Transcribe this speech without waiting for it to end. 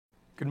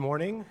Good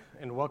morning,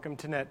 and welcome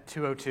to Net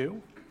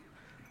 202.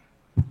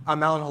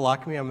 I'm Alan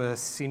Halakmi. I'm a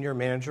Senior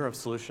Manager of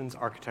Solutions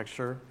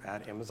Architecture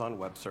at Amazon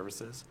Web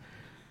Services,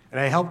 and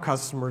I help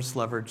customers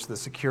leverage the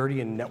security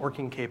and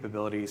networking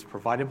capabilities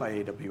provided by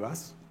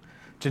AWS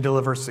to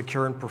deliver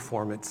secure and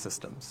performant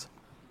systems.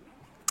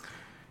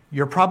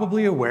 You're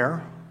probably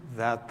aware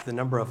that the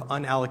number of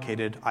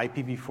unallocated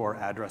IPv4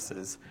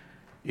 addresses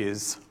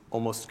is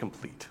almost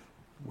complete.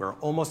 We're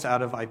almost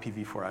out of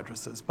IPv4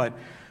 addresses, but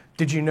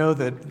did you know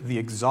that the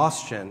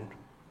exhaustion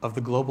of the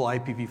global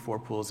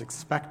IPv4 pool is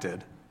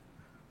expected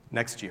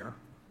next year?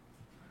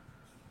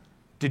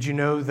 Did you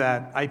know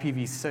that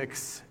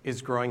IPv6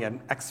 is growing at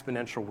an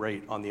exponential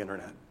rate on the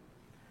internet?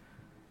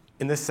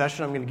 In this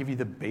session, I'm going to give you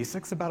the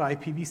basics about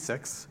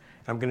IPv6,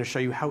 and I'm going to show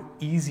you how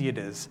easy it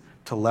is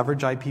to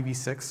leverage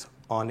IPv6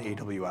 on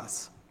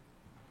AWS.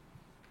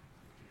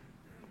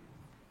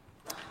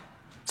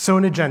 So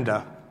an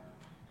agenda.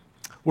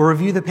 We'll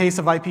review the pace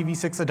of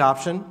IPv6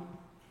 adoption,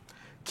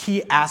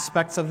 key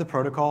aspects of the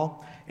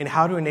protocol, and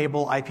how to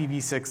enable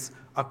IPv6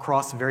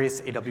 across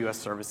various AWS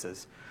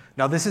services.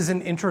 Now, this is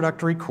an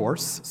introductory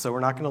course, so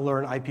we're not going to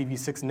learn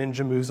IPv6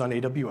 ninja moves on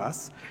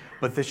AWS,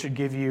 but this should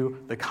give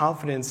you the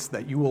confidence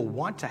that you will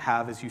want to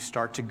have as you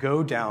start to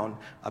go down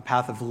a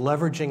path of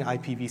leveraging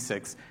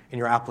IPv6 in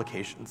your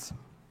applications.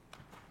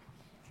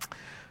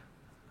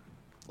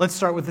 Let's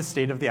start with the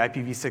state of the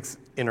IPv6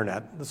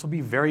 internet. This will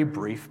be very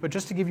brief, but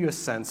just to give you a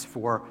sense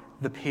for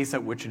the pace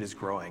at which it is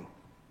growing.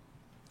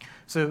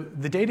 So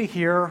the data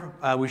here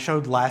we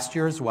showed last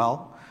year as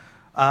well.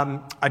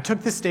 I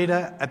took this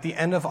data at the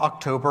end of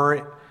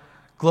October.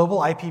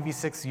 Global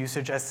IPv6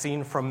 usage as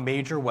seen from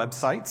major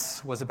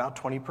websites was about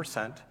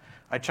 20%.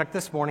 I checked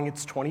this morning,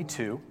 it's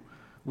 22%.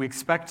 We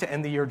expect to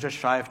end the year just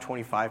shy of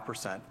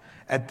 25%.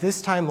 At this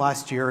time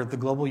last year, the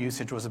global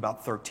usage was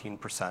about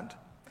 13%.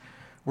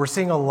 We're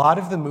seeing a lot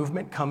of the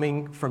movement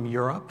coming from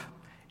Europe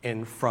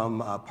and from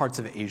parts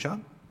of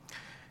Asia.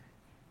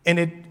 And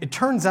it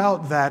turns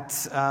out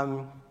that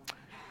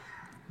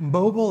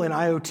mobile and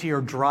IoT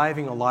are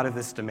driving a lot of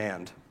this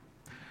demand.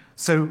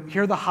 So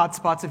here are the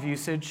hotspots of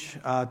usage,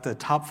 the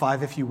top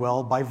 5, if you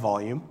will, by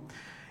volume.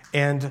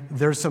 And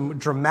there's some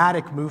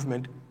dramatic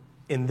movement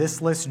in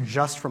this list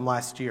just from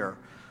last year.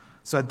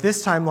 So at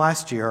this time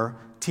last year,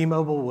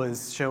 T-Mobile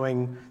was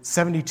showing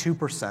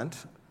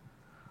 72%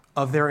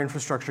 of their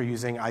infrastructure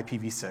using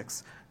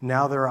IPv6.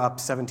 Now they're up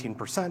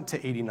 17% to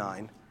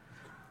 89%.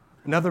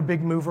 Another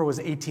big mover was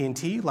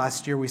AT&T.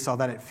 Last year we saw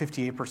that at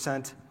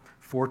 58%.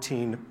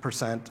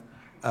 14%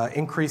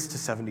 increase to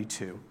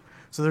 72%.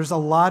 So there's a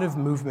lot of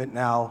movement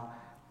now,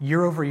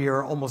 year over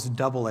year, almost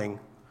doubling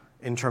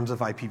in terms of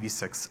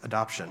IPv6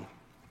 adoption.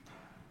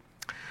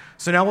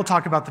 So now we'll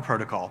talk about the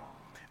protocol.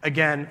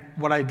 Again,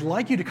 what I'd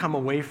like you to come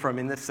away from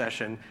in this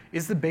session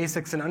is the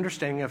basics and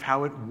understanding of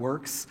how it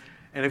works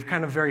at a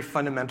kind of very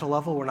fundamental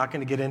level. We're not going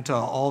to get into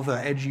all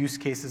the edge use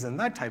cases and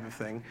that type of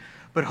thing,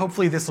 but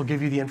hopefully this will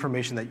give you the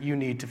information that you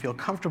need to feel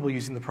comfortable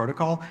using the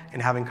protocol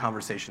and having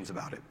conversations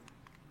about it.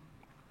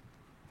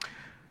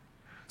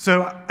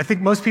 So I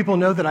think most people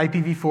know that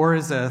IPv4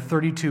 is a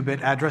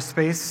 32-bit address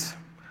space.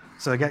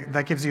 So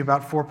that gives you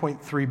about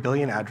 4.3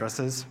 billion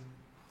addresses.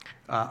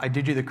 I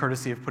did you the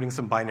courtesy of putting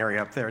some binary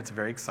up there. It's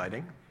very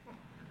exciting.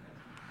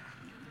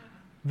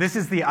 This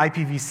is the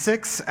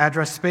IPv6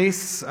 address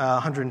space,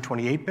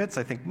 128 bits.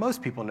 I think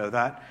most people know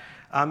that.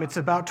 It's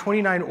about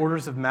 29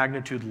 orders of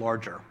magnitude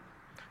larger.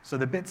 So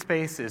the bit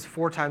space is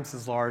 4 times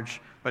as large,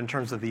 but in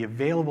terms of the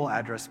available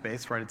address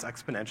space, right, it's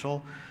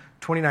exponential,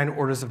 29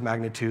 orders of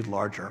magnitude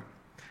larger.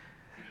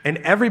 And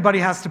everybody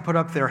has to put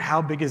up their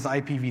how big is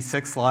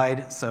IPv6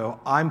 slide, so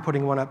I'm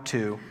putting one up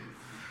too.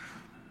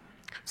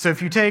 So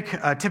if you take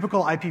a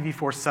typical IPv4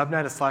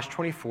 subnet, a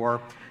 /24,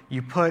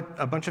 you put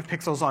a bunch of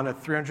pixels on a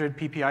 300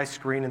 ppi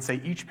screen and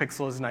say each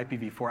pixel is an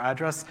IPv4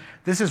 address,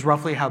 this is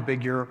roughly how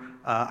big your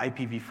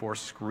IPv4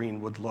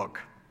 screen would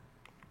look.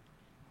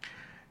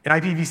 In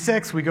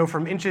IPv6, we go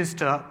from inches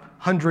to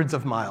hundreds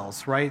of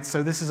miles, right?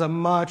 So this is a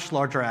much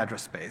larger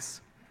address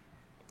space.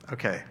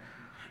 Okay.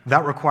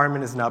 That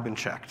requirement has now been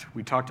checked.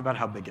 We talked about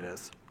how big it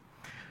is.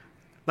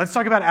 Let's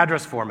talk about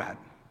address format.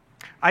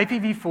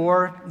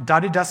 IPv4,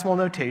 dotted decimal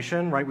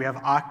notation, right? We have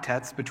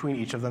octets between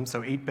each of them,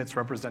 so 8 bits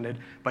represented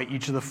by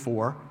each of the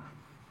 4.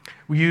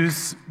 We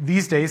use,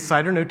 these days,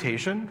 CIDR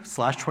notation.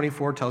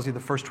 /24 tells you the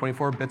first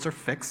 24 bits are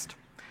fixed.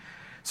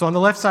 So on the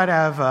left side, I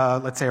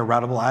have, let's say, a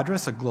routable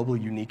address, a global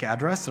unique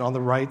address. And on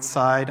the right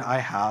side, I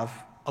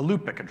have a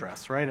loopback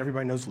address, right?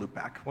 Everybody knows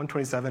loopback,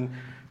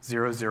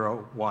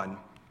 127.0.0.1.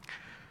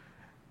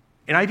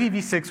 In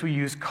IPv6, we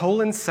use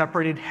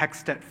colon-separated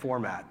hexstat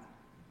format.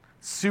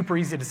 Super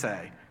easy to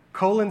say.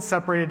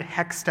 Colon-separated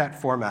hexstat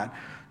format.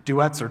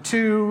 Duets are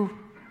 2,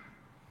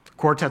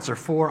 quartets are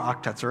 4,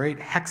 octets are 8,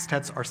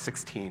 hextets are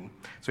 16.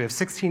 So we have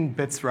 16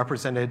 bits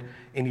represented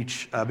in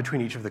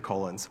between each of the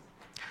colons.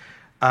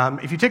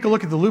 If you take a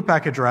look at the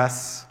loopback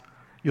address,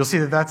 you'll see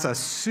that that's a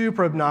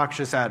super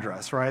obnoxious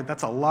address, right?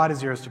 That's a lot of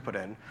zeros to put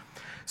in.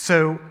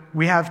 So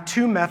we have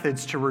 2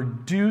 methods to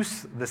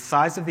reduce the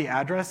size of the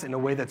address in a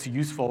way that's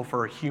useful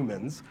for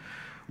humans.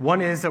 One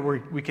is that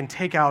we can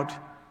take out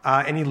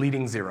any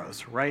leading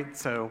zeros, right?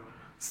 So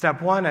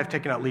step one, I've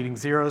taken out leading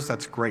zeros.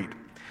 That's great.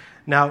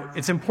 Now,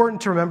 it's important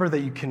to remember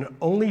that you can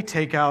only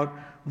take out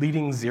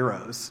leading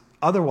zeros.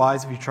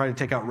 Otherwise, if you try to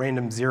take out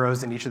random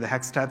zeros in each of the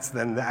hextets,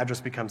 then the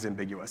address becomes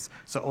ambiguous.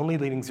 So only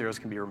leading zeros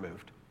can be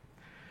removed.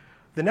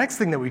 The next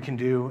thing that we can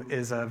do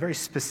is a very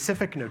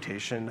specific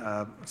notation,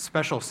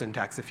 special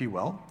syntax, if you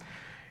will,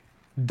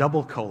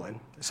 double colon.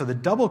 So the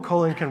double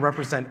colon can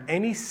represent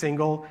any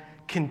single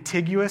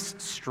contiguous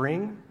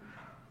string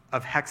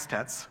of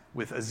hextets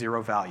with a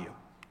 0 value.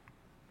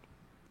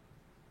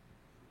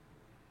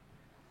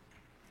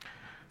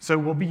 So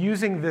we'll be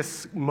using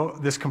this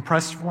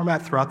compressed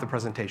format throughout the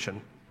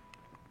presentation.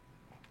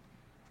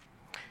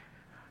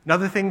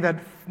 Another thing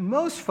that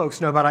most folks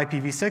know about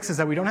IPv6 is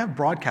that we don't have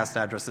broadcast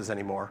addresses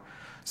anymore.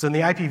 So in the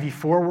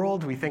IPv4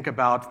 world, we think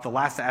about the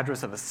last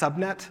address of a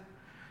subnet.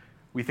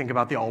 We think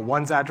about the all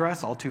ones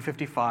address, all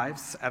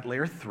 255s at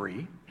layer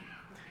 3.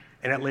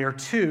 And at layer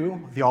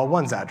 2, the all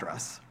ones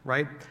address,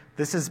 right?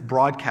 This is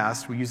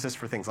broadcast. We use this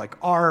for things like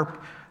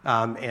ARP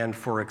and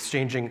for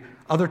exchanging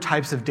other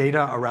types of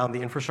data around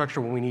the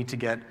infrastructure when we need to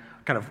get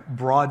kind of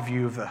broad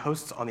view of the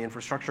hosts on the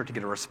infrastructure to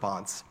get a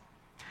response.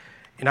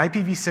 In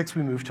IPv6,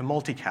 we move to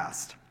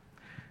multicast.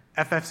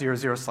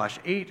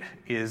 FF00/8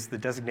 is the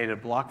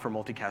designated block for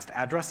multicast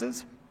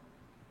addresses.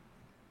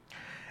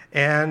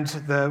 And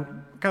the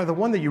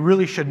one that you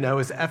really should know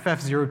is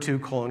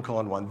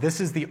FF02::1. This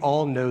is the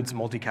all nodes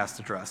multicast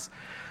address.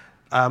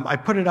 I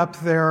put it up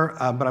there,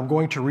 but I'm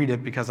going to read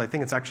it because I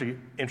think it's actually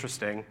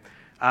interesting.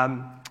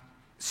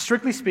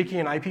 Strictly speaking,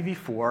 in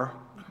IPv4,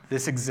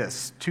 this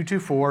exists.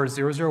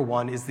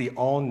 224.0.0.1 is the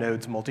all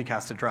nodes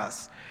multicast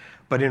address.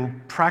 But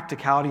in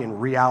practicality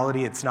and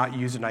reality, it's not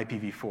used in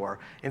IPv4.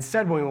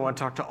 Instead, when we want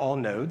to talk to all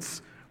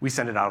nodes, we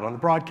send it out on the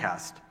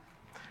broadcast.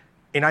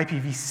 In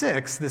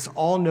IPv6, this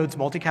all nodes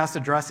multicast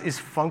address is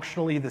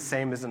functionally the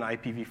same as an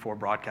IPv4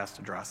 broadcast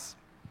address.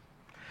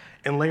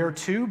 In layer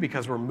 2,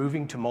 because we're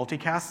moving to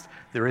multicast,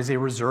 there is a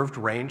reserved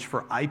range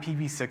for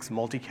IPv6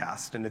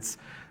 multicast, and it's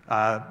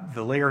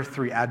the layer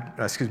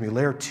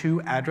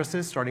 2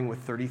 addresses starting with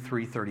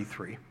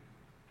 3333.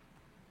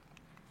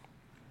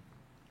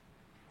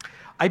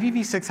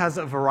 IPv6 has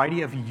a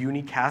variety of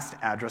unicast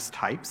address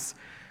types.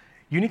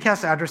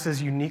 Unicast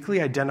addresses uniquely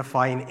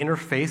identify an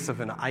interface of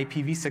an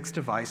IPv6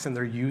 device, and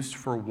they're used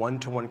for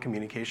one-to-one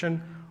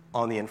communication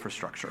on the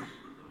infrastructure.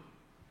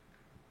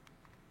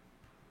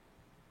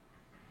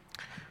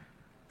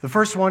 The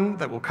first one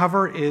that we'll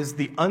cover is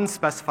the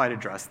unspecified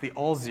address, the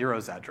all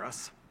zeros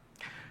address.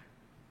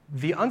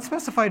 The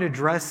unspecified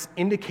address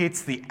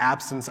indicates the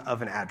absence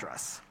of an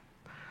address.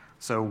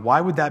 So why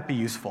would that be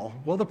useful?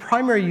 Well, the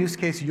primary use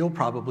case you'll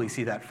probably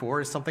see that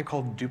for is something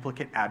called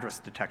duplicate address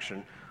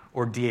detection,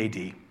 or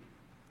DAD.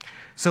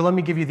 So let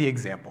me give you the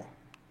example.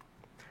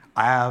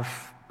 I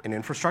have an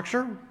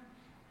infrastructure.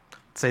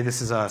 Let's say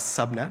this is a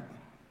subnet.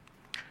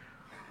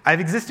 I have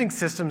existing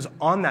systems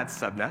on that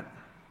subnet,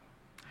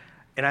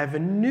 and I have a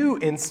new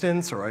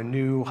instance or a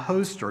new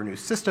host or a new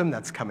system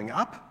that's coming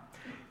up.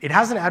 It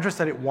has an address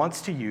that it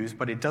wants to use,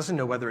 but it doesn't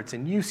know whether it's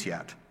in use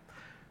yet.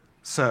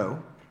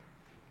 So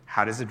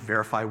how does it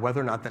verify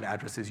whether or not that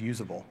address is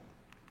usable?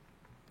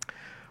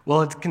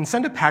 Well, it can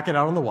send a packet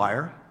out on the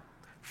wire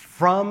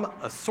from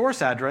a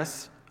source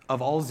address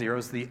of all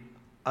zeros, the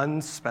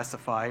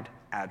unspecified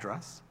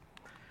address,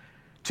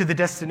 to the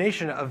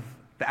destination of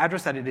the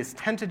address that it is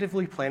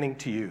tentatively planning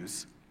to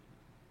use.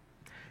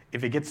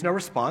 If it gets no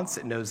response,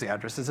 it knows the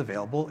address is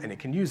available and it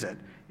can use it.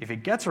 If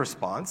it gets a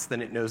response, then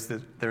it knows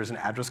that there's an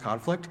address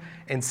conflict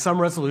and some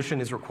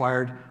resolution is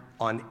required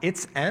on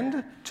its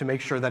end to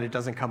make sure that it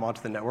doesn't come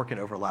onto the network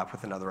and overlap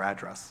with another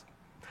address.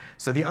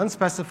 So the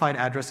unspecified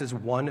address is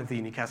one of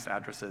the unicast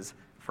addresses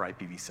for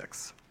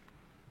IPv6.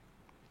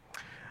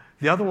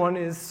 The other one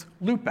is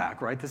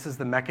loopback, right? This is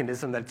the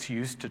mechanism that's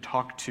used to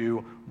talk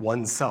to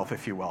oneself,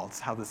 if you will.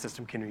 It's how the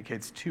system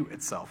communicates to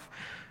itself.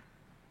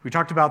 We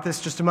talked about this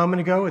just a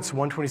moment ago. It's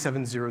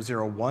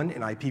 127.0.0.1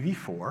 in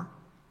IPv4.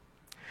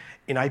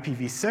 In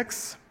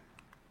IPv6,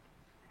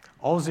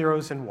 all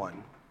zeros and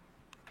 1.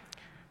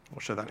 We'll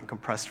show that in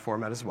compressed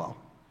format as well.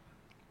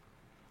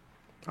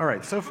 All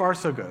right, so far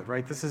so good,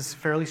 right? This is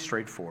fairly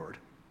straightforward.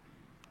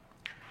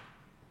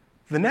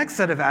 The next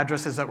set of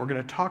addresses that we're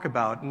going to talk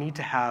about need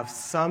to have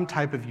some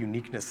type of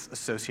uniqueness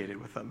associated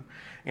with them.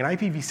 In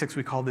IPv6,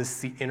 we call this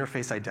the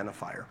interface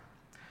identifier.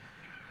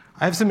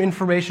 I have some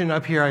information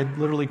up here. I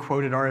literally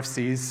quoted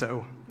RFCs,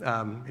 so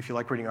if you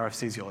like reading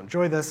RFCs, you'll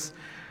enjoy this.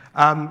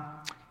 The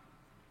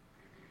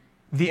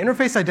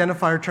interface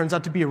identifier turns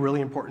out to be a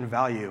really important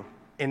value,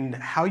 and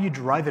how you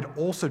derive it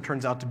also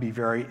turns out to be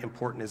very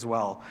important as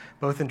well,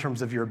 both in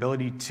terms of your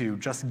ability to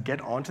just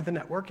get onto the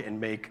network and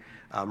make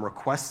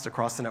requests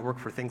across the network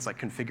for things like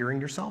configuring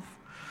yourself.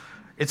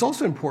 It's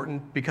also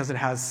important because it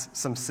has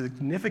some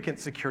significant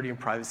security and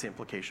privacy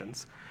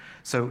implications.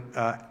 So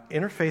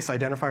interface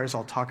identifiers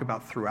I'll talk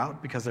about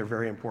throughout because they're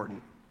very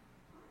important.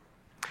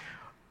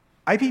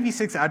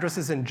 IPv6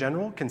 addresses in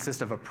general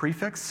consist of a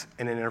prefix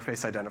and an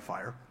interface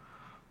identifier.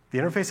 The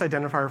interface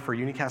identifier for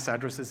unicast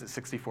addresses is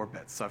 64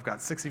 bits. So I've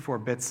got 64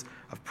 bits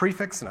of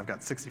prefix, and I've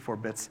got 64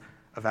 bits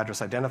of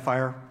address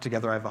identifier.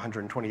 Together, I have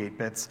 128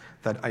 bits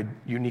that I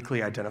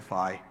uniquely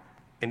identify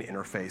an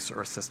interface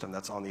or a system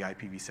that's on the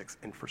IPv6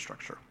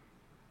 infrastructure.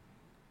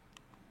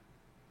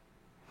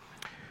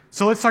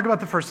 So let's talk about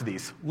the first of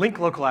these, link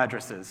local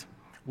addresses.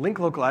 Link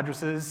local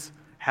addresses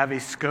have a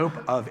scope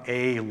of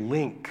a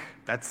link.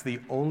 That's the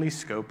only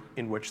scope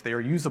in which they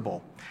are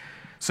usable.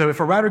 So if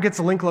a router gets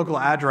a link local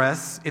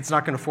address, it's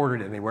not going to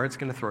forward it anywhere. It's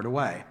going to throw it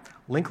away.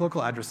 Link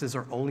local addresses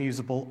are only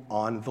usable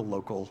on the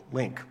local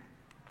link.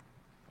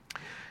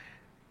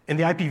 In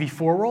the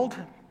IPv4 world,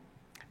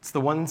 it's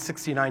the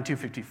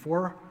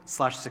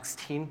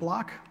 169.254/16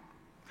 block.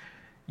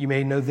 You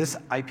may know this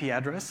IP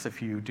address if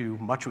you do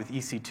much with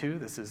EC2.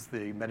 This is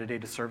the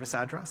metadata service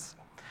address.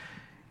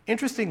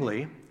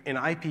 Interestingly, in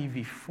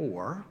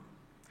IPv4,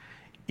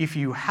 if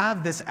you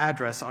have this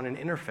address on an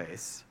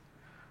interface,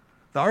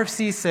 the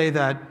RFCs say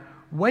that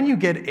when you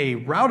get a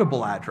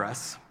routable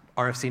address,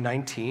 RFC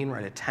 19,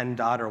 right, a 10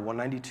 dot or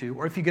 192,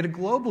 or if you get a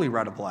globally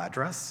routable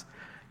address,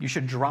 you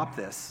should drop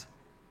this,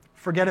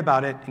 forget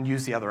about it, and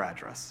use the other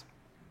address,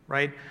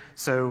 right?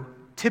 So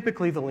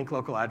typically, the link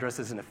local address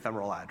is an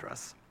ephemeral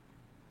address.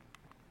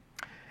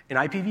 In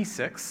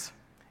IPv6,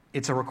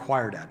 it's a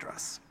required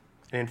address.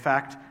 And in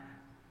fact,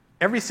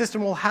 every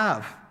system will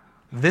have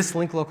this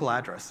link local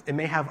address. It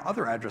may have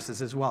other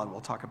addresses as well, and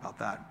we'll talk about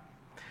that.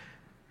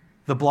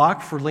 The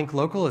block for link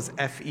local is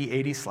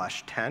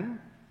FE80/10.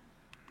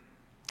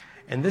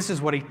 And this is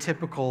what a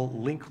typical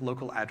link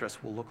local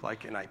address will look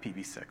like in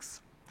IPv6.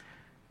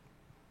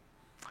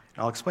 And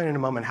I'll explain in a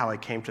moment how I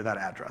came to that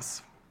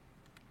address.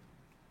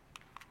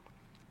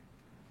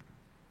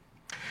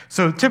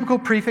 So typical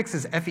prefix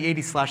is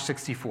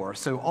FE80/64.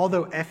 So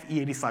although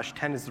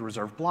FE80/10 is the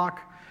reserved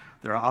block,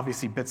 there are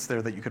obviously bits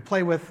there that you could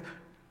play with.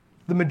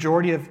 The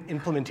majority of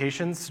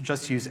implementations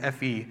just use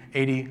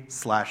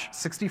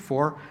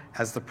FE80/64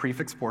 as the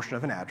prefix portion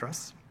of an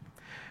address.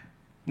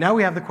 Now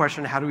we have the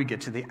question, how do we get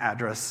to the the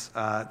interface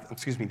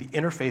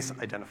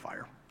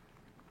identifier?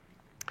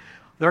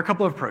 There are a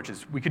couple of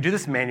approaches. We could do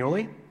this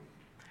manually.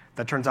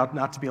 That turns out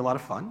not to be a lot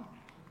of fun.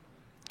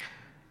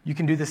 You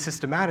can do this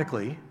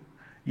systematically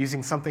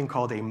using something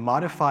called a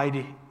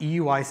modified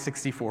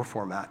EUI64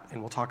 format, and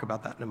we'll talk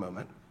about that in a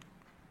moment.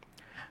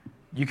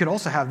 You could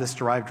also have this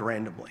derived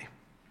randomly.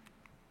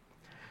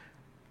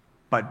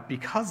 But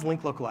because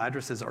link local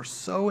addresses are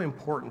so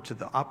important to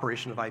the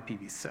operation of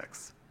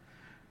IPv6,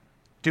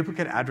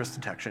 duplicate address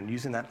detection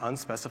using that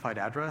unspecified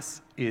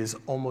address is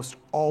almost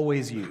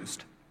always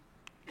used.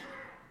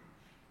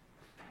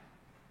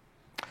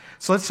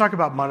 So let's talk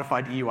about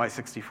modified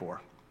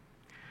EUI64.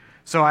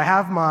 So I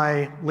have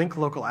my link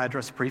local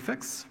address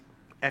prefix,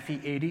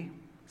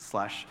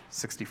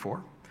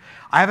 FE80/64.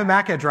 I have a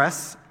MAC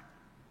address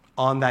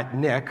on that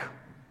NIC,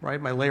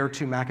 right, my layer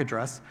 2 MAC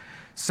address.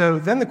 So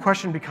then the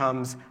question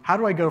becomes, how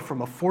do I go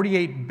from a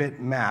 48-bit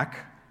MAC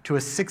to a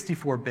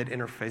 64-bit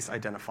interface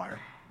identifier?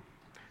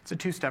 It's a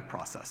two-step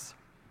process.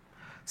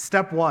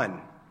 Step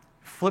 1,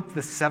 flip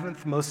the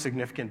 7th most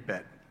significant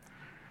bit.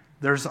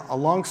 There's a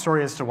long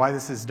story as to why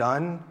this is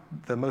done.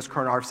 The most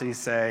current RFCs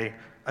say,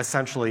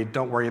 essentially,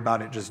 don't worry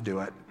about it, just do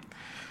it.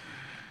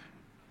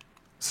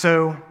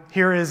 So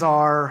here is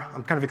our,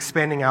 I'm kind of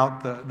expanding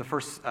out the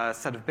first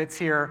set of bits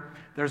here.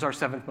 There's our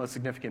 7th most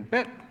significant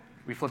bit.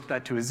 We flipped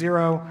that to a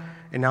 0,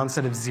 and now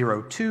instead of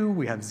 02,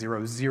 we have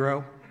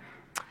 00.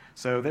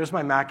 So there's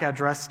my MAC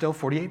address, still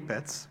 48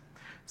 bits.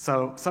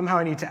 So somehow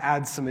I need to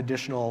add some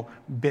additional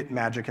bit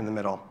magic in the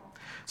middle.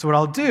 So what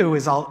I'll do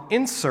is I'll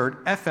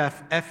insert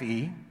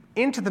FFFE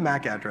into the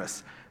MAC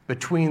address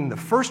between the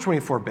first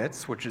 24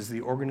 bits, which is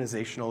the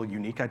organizational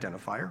unique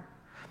identifier,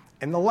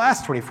 and the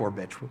last 24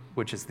 bits,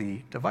 which is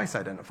the device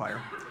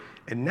identifier.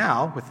 And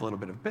now, with a little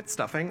bit of bit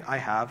stuffing, I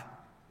have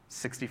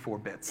 64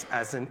 bits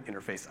as an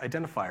interface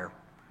identifier.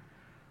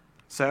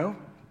 So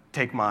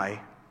take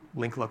my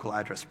link local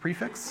address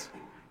prefix,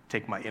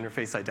 take my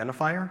interface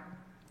identifier,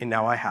 and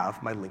now I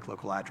have my link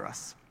local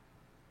address.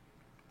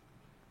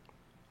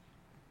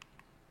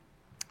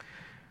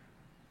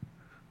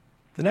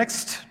 The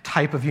next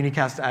type of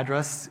unicast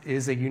address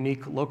is a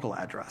unique local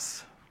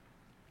address.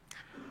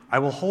 I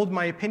will hold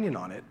my opinion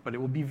on it, but it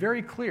will be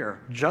very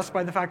clear just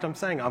by the fact I'm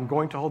saying I'm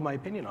going to hold my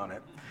opinion on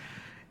it.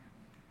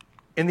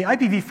 In the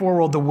IPv4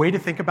 world, the way to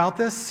think about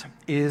this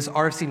is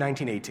RFC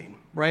 1918,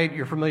 right?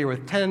 You're familiar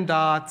with 10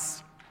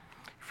 dots,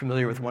 you're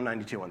familiar with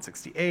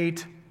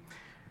 192.168.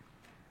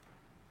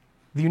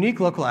 The unique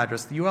local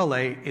address, the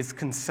ULA, is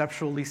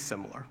conceptually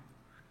similar,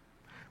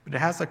 but it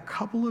has a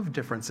couple of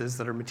differences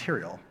that are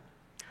material.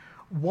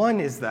 One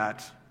is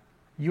that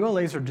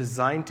ULAs are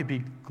designed to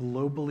be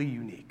globally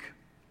unique,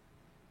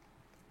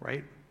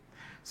 right?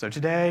 So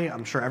today,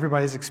 I'm sure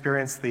everybody's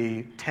experienced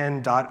the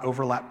 10 dot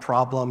overlap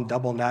problem,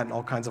 double net, and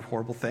all kinds of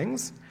horrible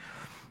things.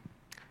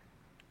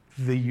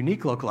 The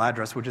unique local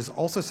address, which is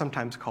also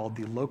sometimes called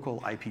the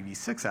local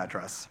IPv6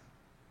 address,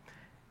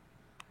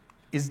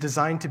 is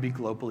designed to be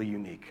globally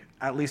unique,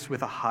 at least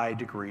with a high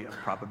degree of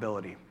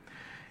probability.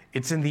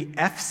 It's in the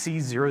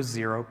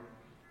FC00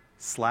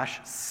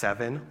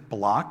 /7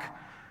 block.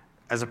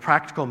 As a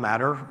practical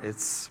matter,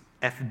 it's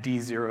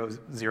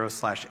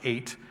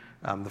FD00/8.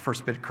 The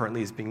first bit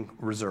currently is being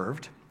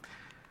reserved.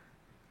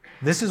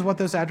 This is what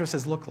those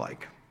addresses look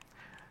like.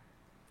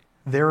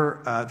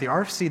 The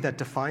RFC that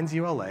defines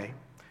ULA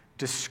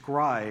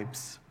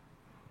describes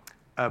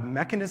a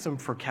mechanism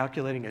for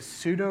calculating a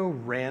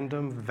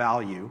pseudo-random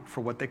value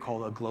for what they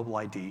call a global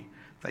ID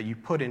that you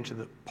put into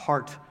the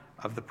part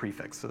of the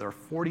prefix. So there are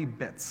 40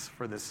 bits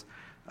for this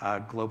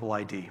global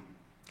ID.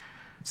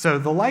 So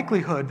the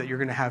likelihood that you're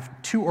going to have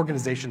two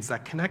organizations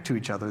that connect to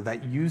each other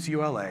that use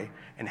ULA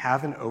and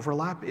have an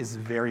overlap is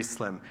very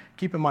slim.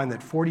 Keep in mind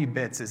that 40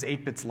 bits is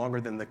 8 bits longer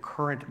than the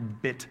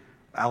current bit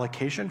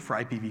allocation for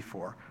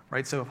IPv4,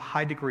 right? So a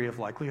high degree of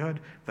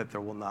likelihood that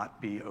there will not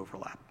be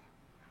overlap.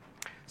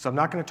 So I'm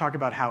not going to talk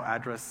about how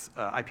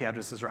IP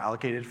addresses are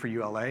allocated for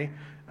ULA.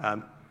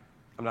 I'm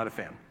not a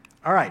fan.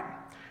 All right,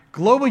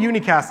 global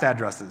unicast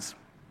addresses.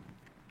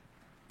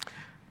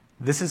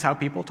 This is how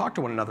people talk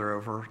to one another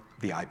over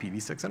the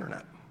IPv6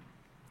 internet.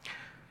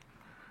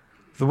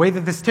 The way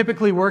that this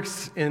typically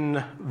works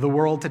in the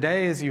world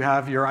today is you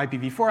have your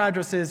IPv4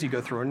 addresses, you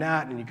go through a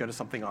NAT, and you go to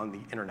something on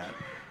the internet.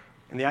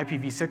 In the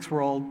IPv6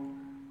 world,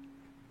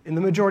 in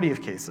the majority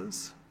of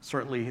cases,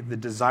 certainly the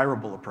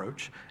desirable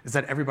approach is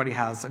that everybody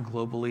has a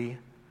globally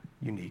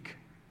unique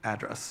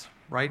address,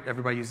 right?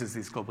 Everybody uses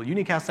these global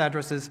unicast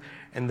addresses,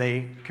 and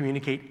they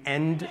communicate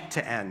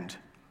end-to-end,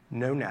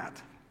 no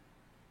NAT.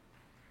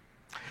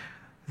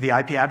 The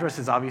IP address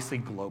is obviously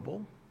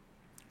global,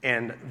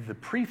 and the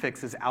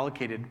prefix is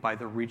allocated by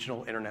the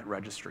regional internet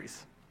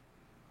registries.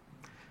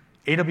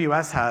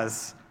 AWS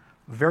has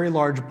very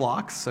large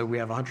blocks, so we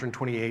have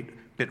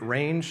 128-bit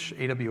range.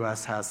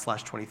 AWS has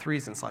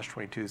 /23s and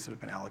 /22s that have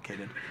been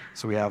allocated,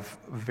 so we have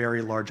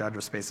very large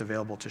address space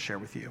available to share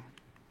with you.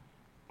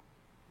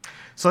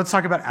 So let's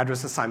talk about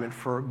address assignment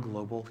for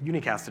global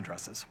unicast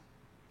addresses.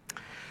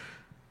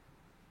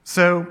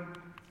 So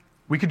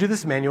we could do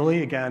this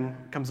manually. Again,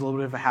 comes a little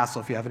bit of a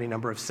hassle if you have any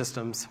number of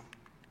systems.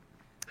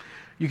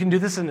 You can do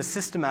this in a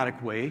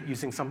systematic way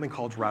using something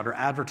called router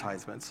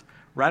advertisements.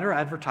 Router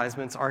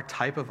advertisements are a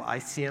type of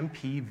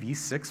ICMP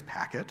v6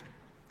 packet,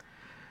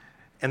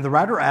 and the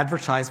router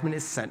advertisement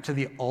is sent to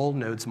the all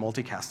nodes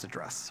multicast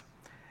address.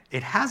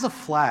 It has a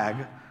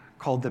flag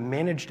called the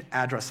managed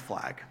address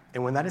flag,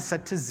 and when that is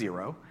set to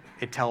 0,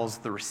 it tells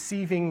the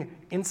receiving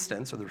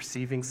instance or the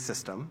receiving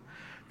system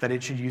that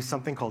it should use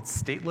something called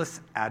stateless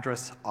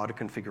address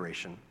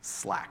autoconfiguration,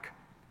 SLAC.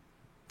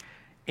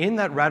 In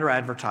that router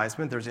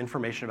advertisement, there's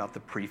information about the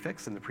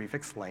prefix and the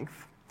prefix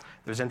length.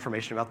 There's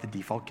information about the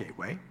default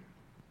gateway.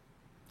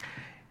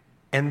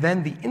 And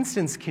then the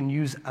instance can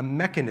use a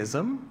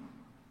mechanism,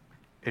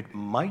 it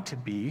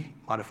might be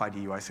modified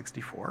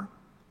EUI64,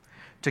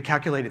 to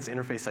calculate its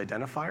interface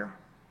identifier,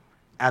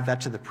 add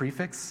that to the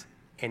prefix,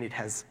 and it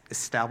has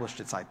established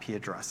its IP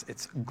address,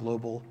 its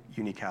global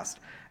unicast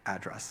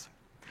address.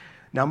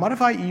 Now,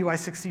 modify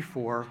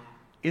EUI64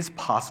 is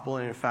possible,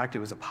 and in fact, it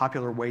was a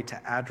popular way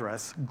to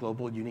address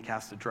global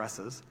unicast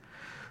addresses,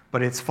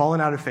 but it's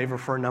fallen out of favor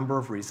for a number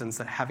of reasons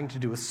that having to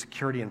do with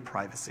security and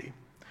privacy.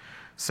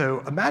 So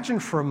imagine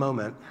for a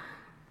moment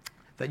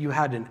that you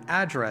had an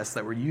address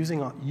that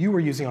you were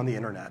using on the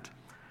internet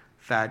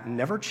that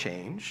never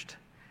changed.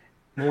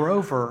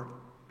 Moreover,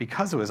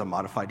 because it was a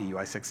modified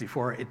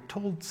EUI64, it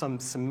told some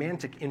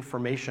semantic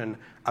information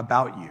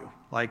about you,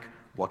 like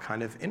what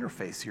kind of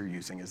interface you're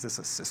using. Is this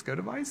a Cisco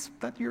device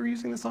that you're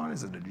using this on?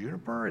 Is it a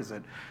Juniper? Is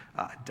it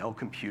a Dell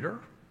computer,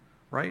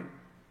 right?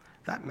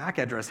 That MAC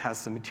address has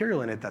some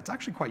material in it that's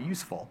actually quite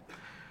useful.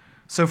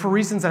 So for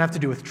reasons that have to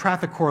do with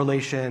traffic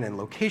correlation and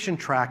location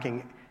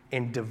tracking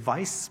and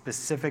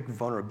device-specific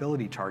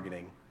vulnerability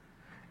targeting,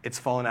 it's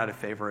fallen out of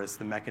favor as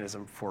the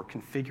mechanism for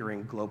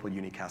configuring global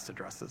unicast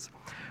addresses.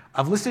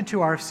 I've listed 2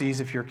 RFCs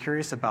if you're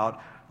curious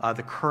about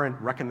the current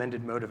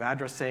recommended mode of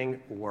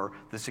addressing or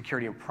the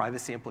security and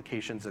privacy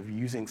implications of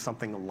using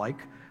something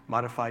like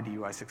modified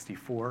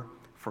EUI64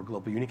 for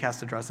global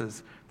unicast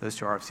addresses. Those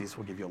 2 RFCs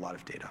will give you a lot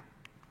of data.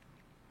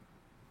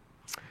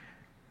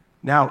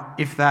 Now,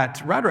 if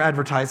that router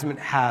advertisement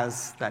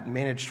has that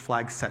managed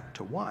flag set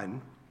to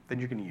 1, then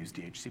you're going to use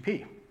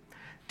DHCP.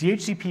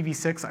 DHCP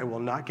v6 I will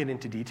not get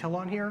into detail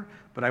on here,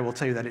 but I will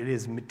tell you that it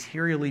is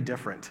materially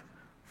different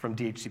from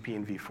DHCP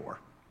in v4.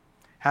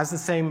 Has the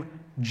same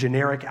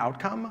generic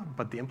outcome,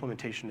 but the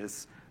implementation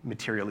is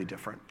materially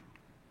different.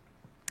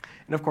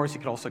 And of course, you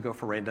could also go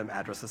for random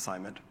address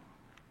assignment.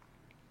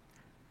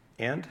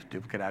 And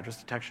duplicate address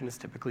detection is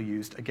typically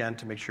used, again,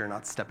 to make sure you're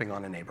not stepping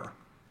on a neighbor.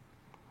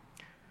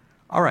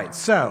 All right,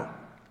 so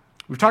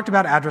we've talked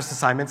about address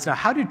assignments. Now,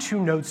 how do 2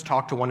 nodes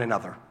talk to one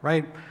another,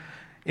 right?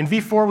 In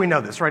v4, we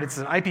know this, right? It's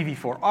an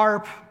IPv4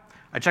 ARP.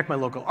 I check my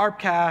local ARP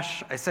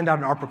cache. I send out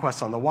an ARP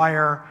request on the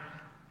wire.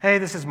 Hey,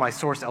 this is my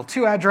source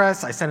L2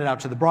 address. I send it out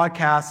to the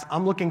broadcast.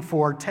 I'm looking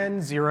for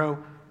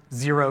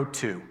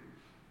 10.0.0.2.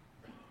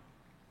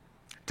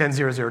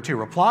 10.0.0.2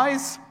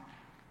 replies.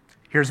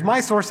 Here's my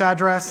source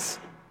address.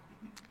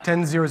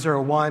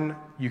 10.0.0.1,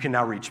 you can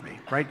now reach me,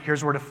 right?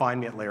 Here's where to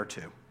find me at layer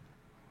 2.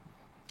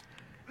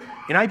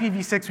 In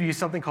IPv6, we use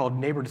something called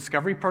Neighbor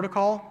Discovery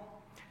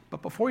Protocol.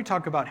 But before we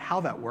talk about how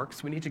that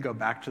works, we need to go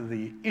back to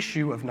the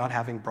issue of not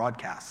having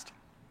broadcast.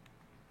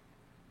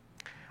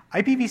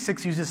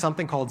 IPv6 uses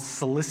something called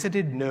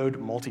solicited node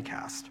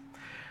multicast.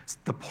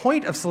 The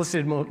point of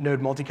solicited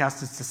node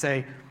multicast is to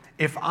say,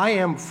 if I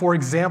am, for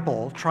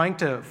example, trying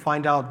to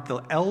find out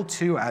the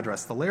L2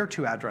 address, the layer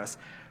 2 address,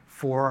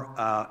 for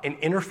an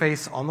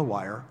interface on the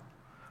wire,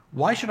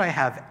 why should I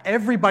have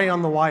everybody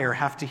on the wire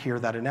have to hear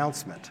that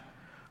announcement?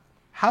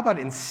 How about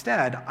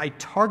instead, I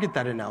target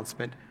that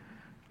announcement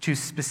to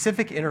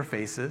specific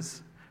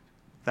interfaces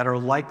that are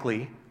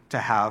likely to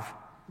have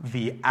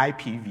the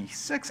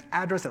IPv6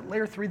 address at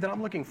layer 3 that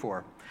I'm looking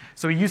for.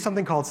 So we use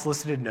something called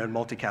solicited node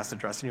multicast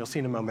address, and you'll see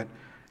in a moment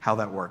how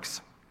that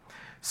works.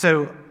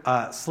 So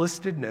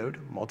solicited node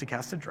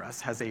multicast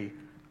address has a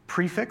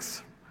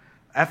prefix,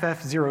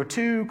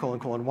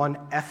 FF02:1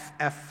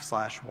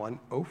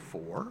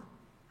 FF/104.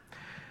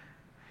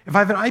 If I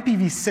have an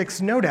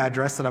IPv6 node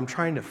address that I'm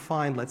trying to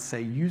find, let's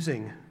say,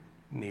 using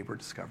Neighbor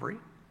Discovery,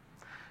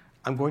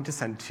 I'm going to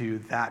send to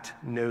that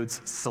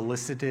node's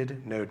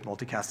solicited node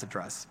multicast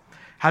address.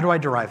 How do I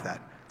derive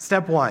that?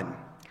 Step 1,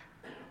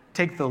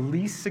 take the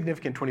least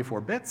significant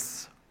 24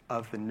 bits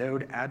of the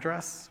node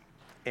address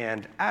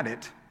and add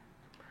it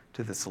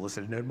to the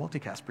solicited node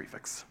multicast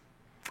prefix.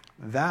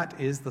 That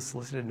is the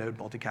solicited node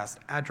multicast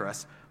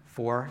address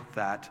for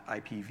that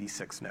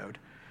IPv6 node.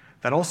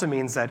 That also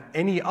means that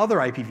any other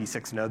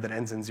IPv6 node that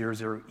ends in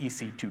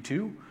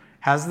 00EC22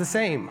 has the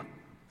same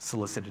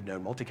solicited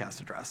node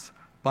multicast address.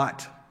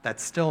 But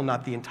that's still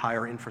not the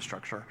entire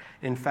infrastructure.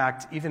 In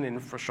fact, even in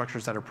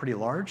infrastructures that are pretty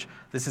large,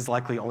 this is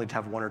likely only to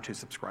have 1 or 2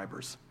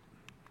 subscribers.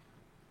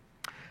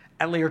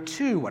 At layer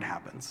 2, what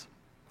happens?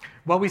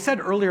 Well, we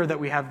said earlier that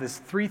we have this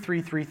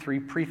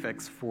 3333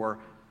 prefix for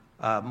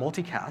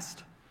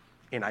multicast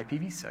in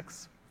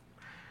IPv6.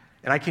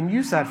 And I can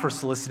use that for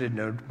solicited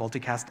node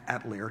multicast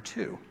at layer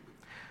 2.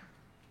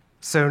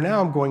 So now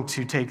I'm going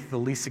to take the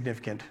least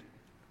significant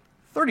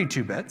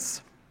 32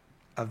 bits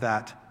of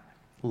that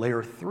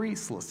layer 3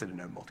 solicited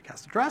node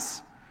multicast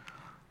address,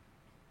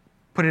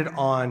 put it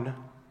on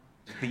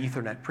the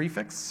Ethernet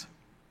prefix,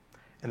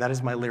 and that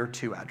is my layer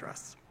 2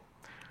 address.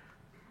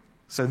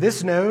 So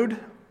this node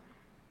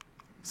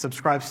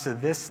subscribes to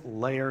this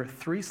layer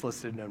 3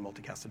 solicited node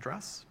multicast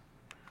address,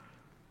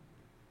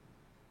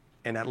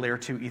 and at layer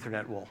 2,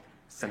 Ethernet will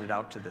send it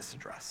out to this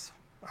address.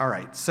 All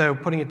right, so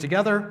putting it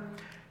together,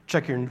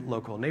 check your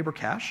local neighbor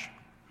cache.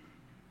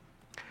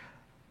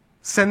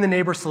 Send the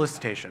neighbor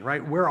solicitation,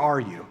 right? Where are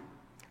you?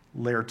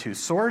 Layer 2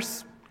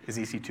 source is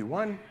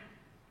EC21.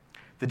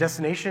 The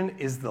destination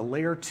is the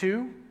layer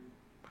 2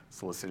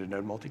 solicited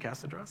node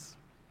multicast address.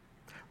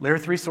 Layer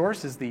 3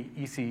 source is the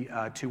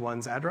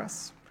EC21's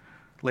address.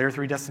 Layer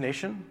 3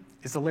 destination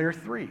is the layer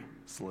 3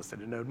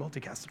 solicited node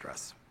multicast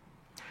address.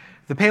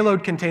 The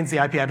payload contains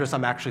the IP address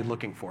I'm actually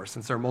looking for,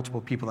 since there are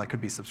multiple people that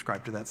could be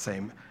subscribed to that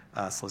same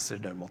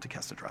solicited node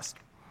multicast address.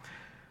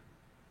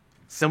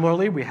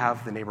 Similarly, we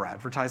have the neighbor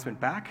advertisement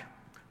back,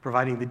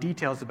 providing the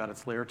details about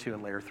its layer 2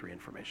 and layer 3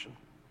 information.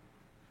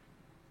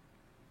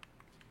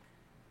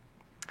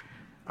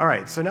 All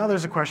right, so now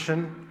there's a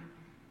question.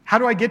 How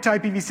do I get to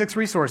IPv6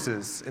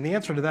 resources? And the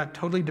answer to that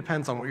totally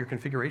depends on what your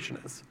configuration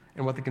is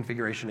and what the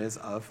configuration is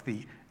of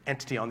the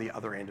entity on the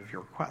other end of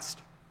your request.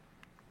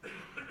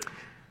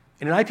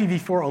 In an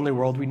IPv4 only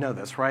world, we know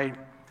this, right?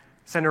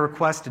 Send a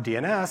request to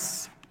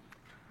DNS.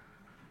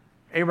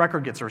 A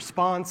record gets a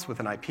response with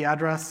an IP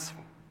address.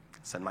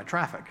 Send my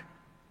traffic.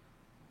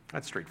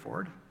 That's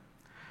straightforward.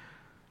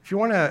 If you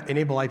want to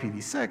enable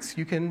IPv6,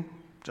 you can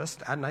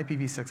just add an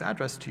IPv6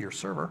 address to your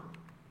server.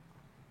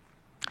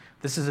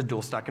 This is a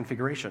dual stack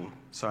configuration.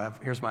 So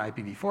here's my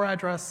IPv4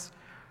 address,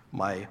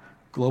 my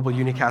global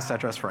unicast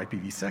address for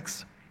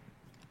IPv6.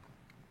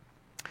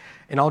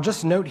 And I'll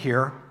just note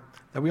here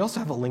that we also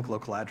have a link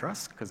local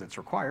address because it's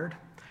required.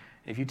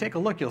 And if you take a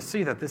look, you'll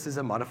see that this is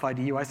a modified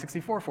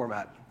EUI64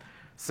 format.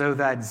 So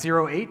that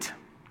 08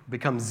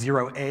 becomes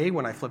 0A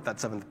when I flip that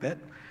 7th bit.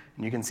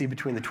 And you can see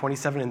between the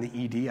 27 and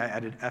the ED, I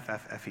added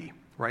FFFE,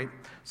 right?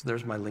 So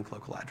there's my link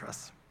local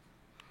address.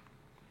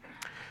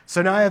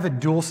 So now I have a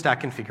dual stack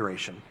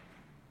configuration.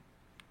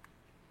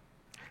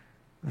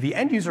 The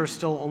end user is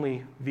still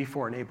only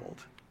v4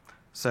 enabled.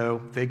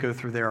 So they go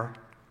through their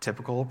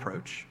typical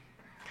approach.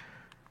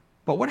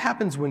 But what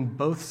happens when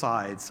both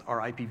sides are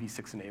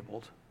IPv6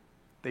 enabled?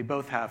 They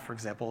both have, for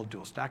example, a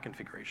dual stack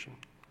configuration.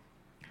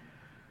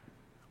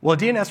 Well, a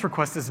DNS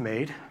request is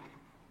made.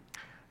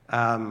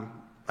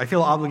 I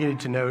feel obligated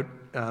to note,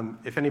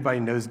 if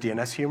anybody knows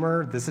DNS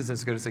humor, this is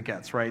as good as it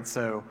gets, right?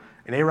 So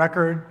an A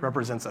record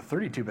represents a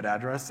 32-bit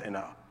address, and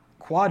a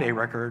quad A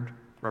record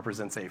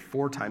represents a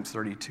 4 times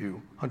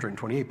 32,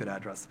 128-bit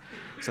address.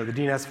 So the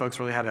DNS folks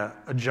really had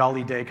a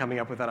jolly day coming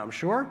up with that, I'm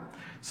sure.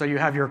 So you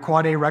have your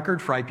quad A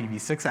record for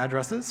IPv6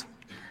 addresses.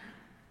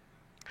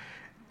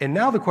 And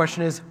now the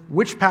question is,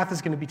 which path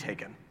is going to be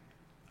taken?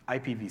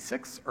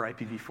 IPv6 or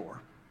IPv4?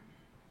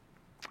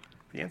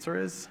 The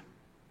answer is,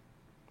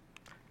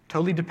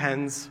 totally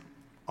depends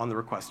on the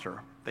requester.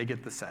 They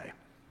get the say.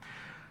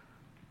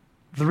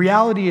 The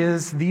reality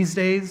is, these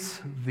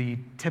days, the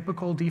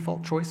typical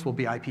default choice will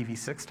be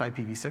IPv6 to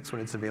IPv6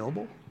 when it's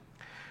available.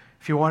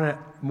 If you want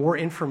more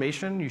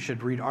information, you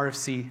should read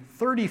RFC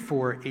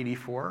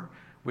 3484,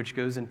 which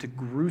goes into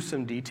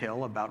gruesome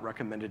detail about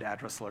recommended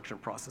address selection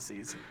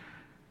processes.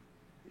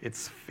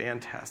 It's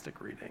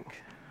fantastic reading.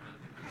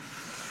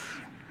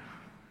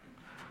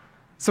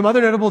 Some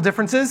other notable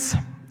differences.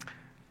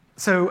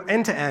 So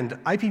end-to-end,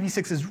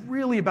 IPv6 is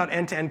really about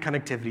end-to-end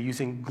connectivity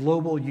using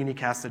global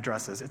unicast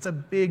addresses. It's a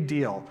big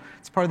deal.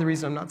 It's part of the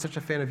reason I'm not such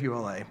a fan of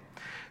ULA.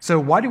 So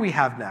why do we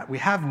have NAT? We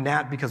have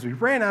NAT because we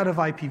ran out of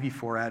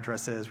IPv4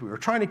 addresses. We were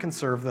trying to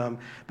conserve them,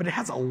 but it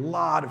has a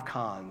lot of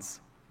cons,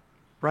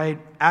 right?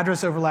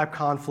 Address overlap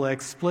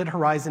conflicts, split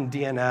horizon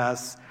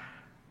DNS,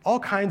 all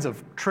kinds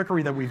of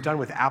trickery that we've done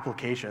with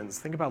applications.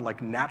 Think about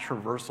like NAT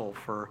traversal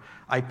for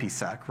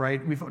IPsec,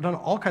 right? We've done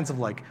all kinds of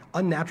like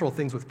unnatural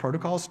things with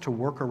protocols to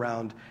work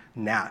around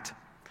NAT.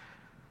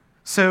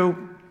 So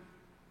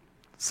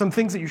some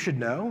things that you should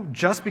know: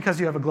 just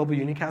because you have a global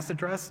unicast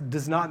address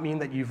does not mean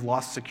that you've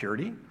lost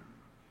security.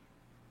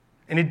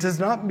 And it does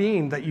not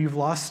mean that you've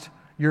lost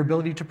your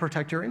ability to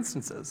protect your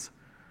instances.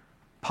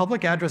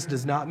 Public address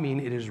does not mean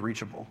it is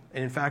reachable.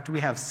 And in fact, we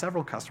have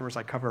several customers.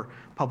 I cover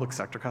public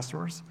sector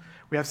customers.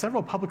 We have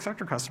several public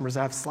sector customers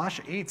that have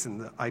 /8s in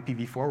the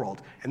IPv4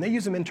 world, and they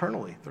use them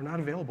internally. They're not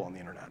available on the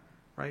internet,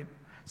 right?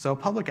 So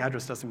public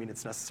address doesn't mean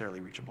it's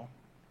necessarily reachable.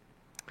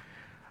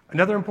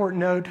 Another important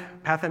note,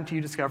 PathMTU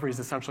discovery is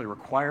essentially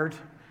required,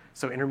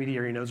 so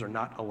intermediary nodes are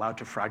not allowed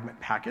to fragment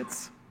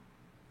packets.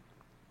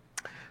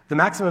 The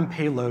maximum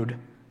payload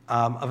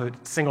of a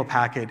single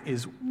packet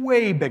is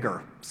way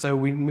bigger. So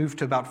we moved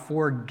to about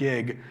 4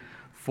 gig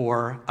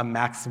for a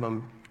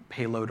maximum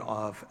payload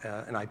of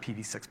an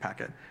IPv6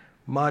 packet.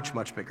 Much,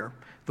 much bigger.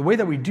 The way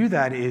that we do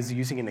that is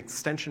using an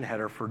extension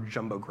header for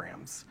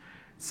jumbograms.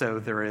 So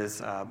there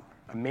is a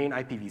main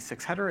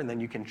IPv6 header, and then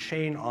you can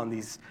chain on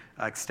these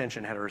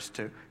extension headers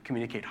to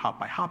communicate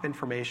hop-by-hop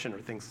information or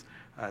things,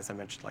 as I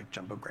mentioned, like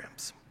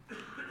jumbograms.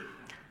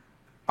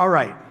 All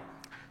right.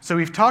 So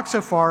we've talked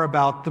so far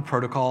about the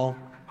protocol.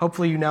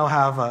 Hopefully you now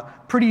have a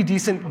pretty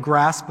decent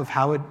grasp of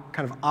how it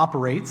kind of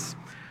operates.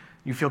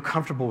 You feel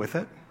comfortable with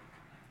it.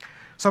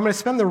 So I'm going to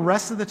spend the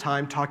rest of the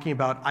time talking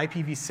about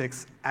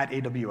IPv6 at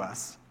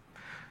AWS.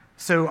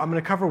 So I'm going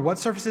to cover what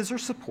services are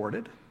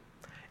supported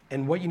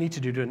and what you need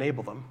to do to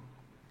enable them.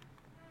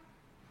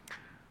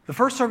 The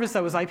first service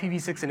that was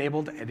IPv6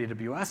 enabled at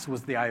AWS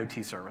was the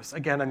IoT service.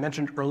 Again, I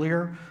mentioned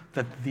earlier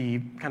that the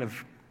kind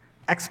of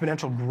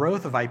exponential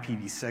growth of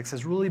IPv6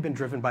 has really been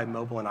driven by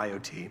mobile and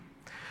IoT.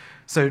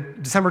 So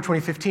December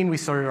 2015, we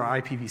started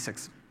our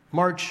IPv6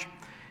 March.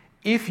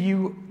 If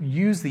you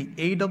use the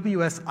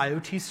AWS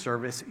IoT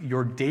service,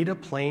 your data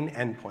plane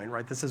endpoint,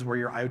 right, this is where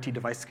your IoT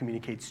device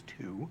communicates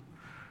to,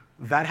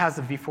 that has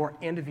a v4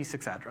 and a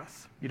v6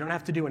 address. You don't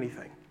have to do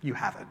anything. You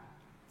have it.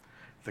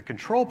 The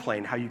control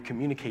plane, how you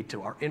communicate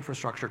to our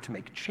infrastructure to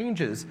make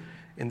changes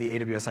in the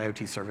AWS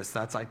IoT service,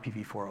 that's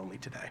IPv4 only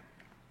today.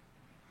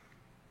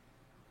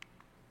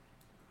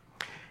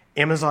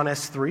 Amazon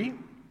S3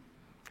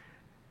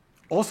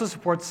 also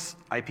supports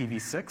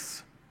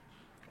IPv6,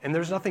 and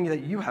there's nothing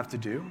that you have to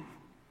do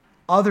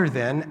other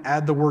than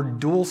add the word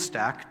dual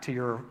stack to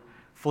your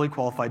fully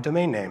qualified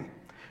domain name.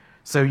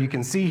 So you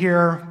can see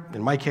here,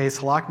 in my case,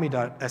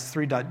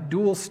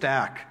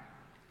 halakmi.s3.dualstack.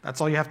 That's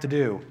all you have to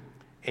do,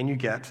 and you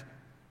get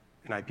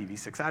an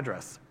IPv6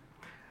 address.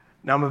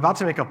 Now I'm about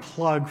to make a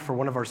plug for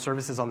one of our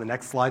services on the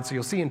next slide. So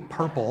you'll see in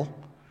purple,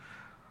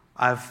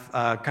 I've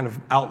kind of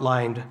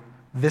outlined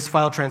this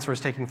file transfer is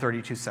taking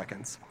 32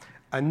 seconds.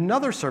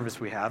 Another service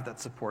we have that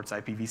supports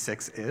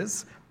IPv6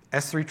 is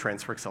S3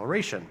 Transfer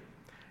Acceleration.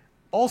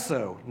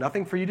 Also,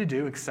 nothing for you to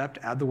do except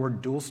add the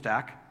word dual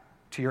stack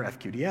to your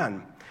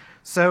FQDN.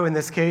 So in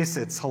this case,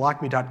 it's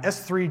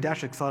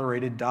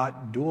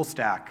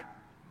halakmi.s3-accelerated.dualstack.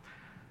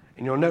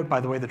 And you'll note, by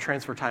the way, the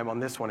transfer time on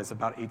this one is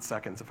about 8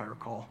 seconds, if I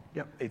recall.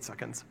 Yep, 8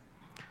 seconds.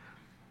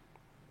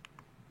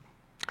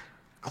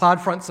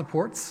 CloudFront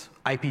supports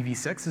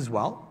IPv6 as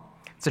well.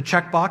 It's a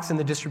checkbox in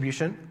the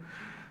distribution.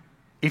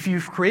 If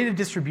you've created a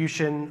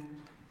distribution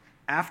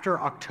after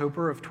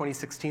October of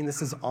 2016,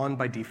 this is on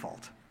by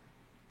default,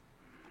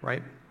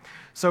 right?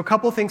 So a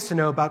couple of things to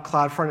know about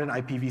CloudFront and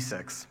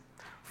IPv6.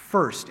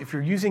 First, if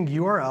you're using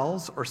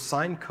URLs or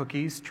signed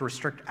cookies to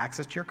restrict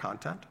access to your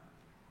content,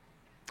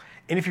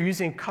 and if you're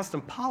using a custom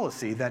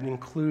policy that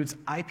includes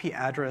IP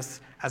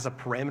address as a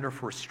parameter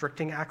for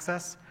restricting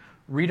access,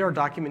 read our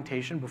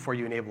documentation before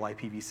you enable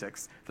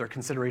IPv6. There are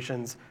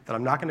considerations that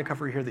I'm not going to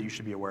cover here that you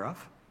should be aware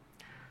of.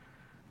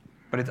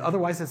 But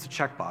otherwise, it's a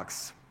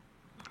checkbox.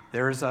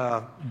 There's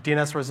a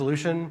DNS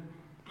resolution,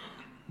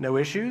 no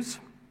issues.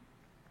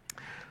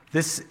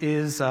 This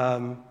is,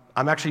 I'm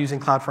actually using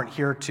CloudFront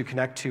here to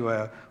connect to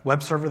a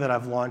web server that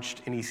I've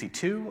launched in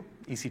EC2.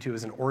 EC2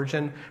 is an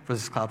origin for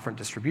this CloudFront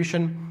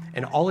distribution.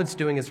 And all it's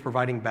doing is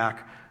providing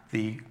back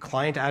the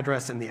client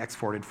address and the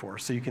exported for.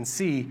 So you can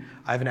see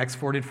I have an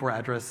exported for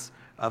address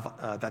of,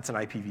 that's an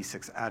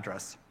IPv6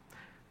 address.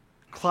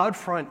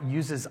 CloudFront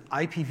uses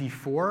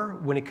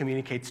IPv4 when it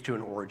communicates to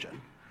an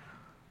origin.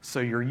 So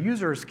your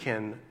users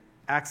can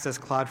access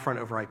CloudFront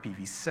over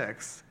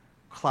IPv6.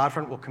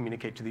 CloudFront will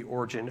communicate to the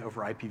origin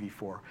over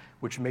IPv4,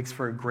 which makes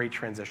for a great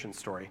transition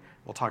story.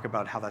 We'll talk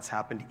about how that's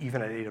happened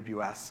even at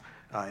AWS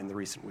in the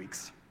recent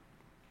weeks.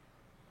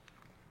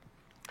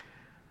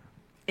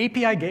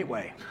 API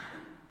Gateway.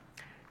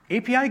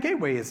 API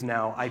Gateway is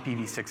now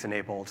IPv6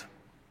 enabled.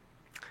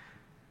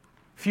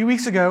 A few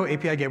weeks ago,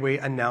 API Gateway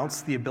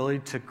announced the ability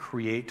to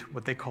create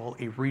what they call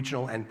a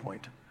regional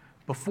endpoint.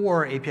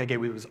 Before, API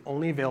Gateway was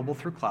only available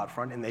through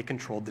CloudFront, and they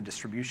controlled the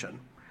distribution.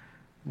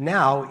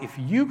 Now, if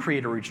you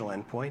create a regional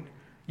endpoint,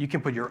 you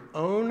can put your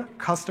own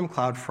custom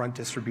CloudFront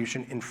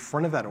distribution in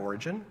front of that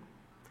origin,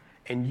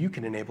 and you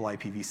can enable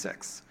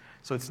IPv6.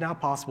 So it's now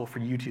possible for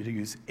you to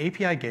use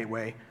API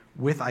Gateway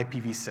with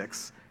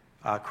IPv6,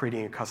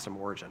 creating a custom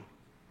origin.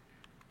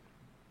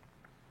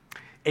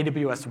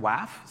 AWS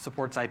WAF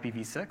supports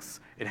IPv6.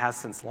 It has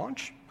since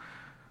launch.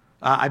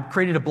 I've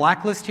created a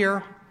blacklist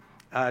here,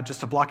 just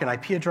to block an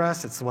IP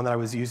address. It's the one that I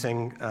was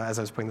using as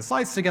I was putting the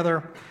slides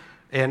together.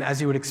 And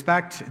as you would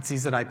expect, it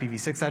sees that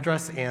IPv6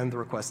 address, and the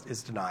request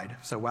is denied.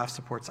 So WAF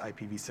supports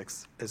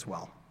IPv6 as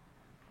well.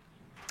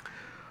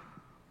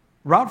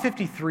 Route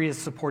 53 has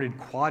supported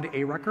Quad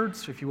A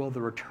records, if you will,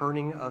 the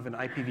returning of an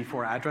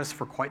IPv4 address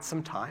for quite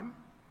some time.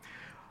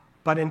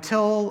 But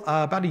until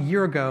about a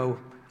year ago,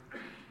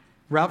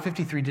 Route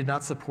 53 did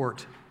not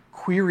support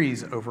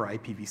queries over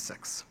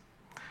IPv6.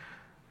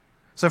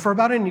 So for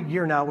about a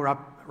year now,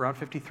 Route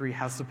 53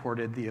 has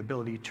supported the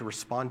ability to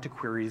respond to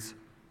queries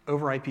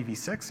over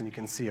IPv6, and you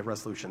can see a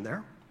resolution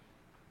there.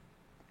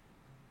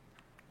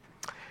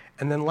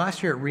 And then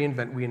last year at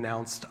re:Invent, we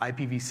announced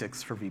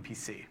IPv6 for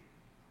VPC.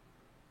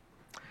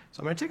 So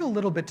I'm going to take a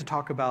little bit to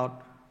talk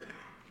about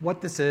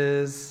what this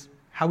is,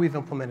 how we've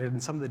implemented,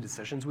 and some of the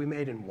decisions we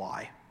made and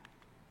why.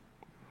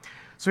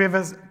 So we have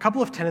a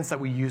couple of tenets that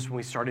we used when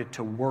we started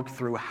to work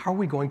through how are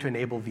we going to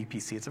enable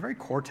VPC. It's a very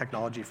core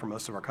technology for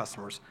most of our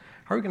customers.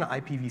 How are we going to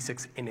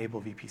IPv6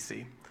 enable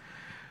VPC?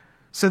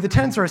 So the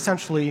tenets are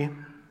essentially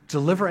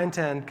deliver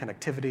end-to-end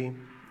connectivity,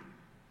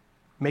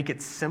 make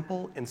it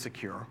simple and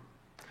secure.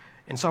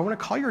 And so I want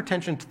to call your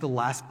attention to the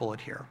last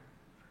bullet here.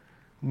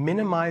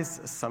 Minimize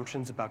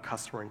assumptions about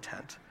customer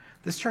intent.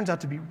 This turns out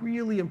to be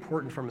really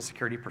important from a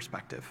security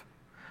perspective.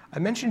 I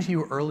mentioned to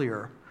you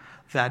earlier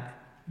that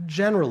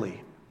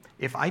generally,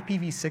 if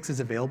IPv6 is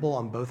available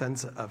on both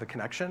ends of a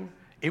connection,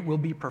 it will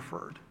be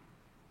preferred.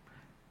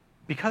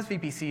 Because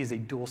VPC is a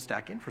dual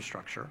stack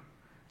infrastructure,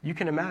 you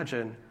can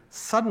imagine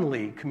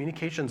suddenly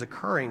communications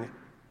occurring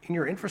in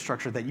your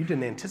infrastructure that you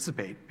didn't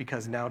anticipate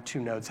because now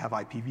two nodes have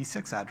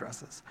IPv6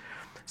 addresses.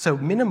 So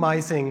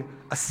minimizing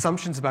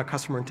assumptions about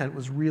customer intent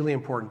was really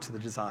important to the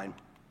design.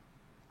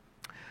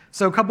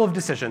 So a couple of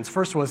decisions.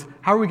 First was,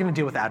 how are we going to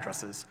deal with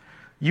addresses?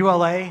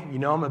 ULA, you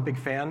know I'm a big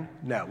fan.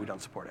 No, we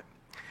don't support it.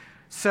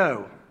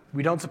 So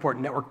we don't support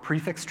network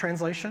prefix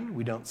translation.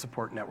 We don't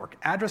support network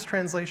address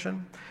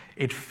translation.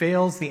 It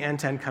fails the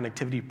end-to-end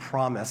connectivity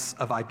promise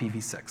of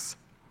IPv6.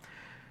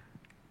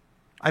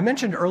 I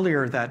mentioned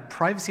earlier that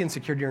privacy and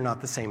security are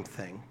not the same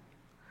thing.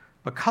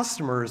 But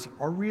customers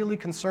are really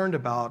concerned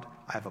about,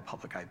 I have a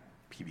public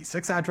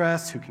IPv6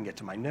 address, who can get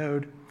to my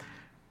node?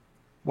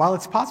 While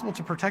it's possible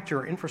to protect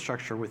your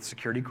infrastructure with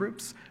security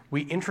groups,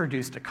 we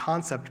introduced a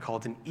concept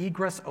called an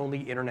egress-only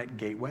internet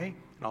gateway,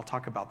 and I'll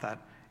talk about that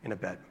in a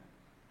bit.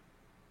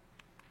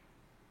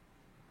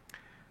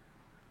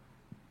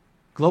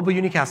 Global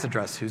unicast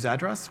address, whose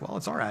address? Well,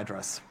 it's our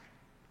address.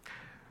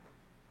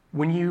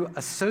 When you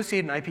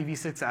associate an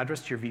IPv6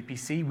 address to your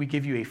VPC, we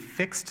give you a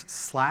fixed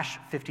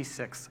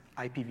 /56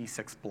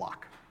 IPv6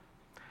 block.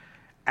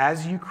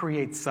 As you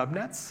create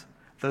subnets,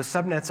 those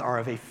subnets are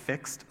of a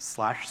fixed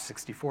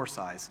 /64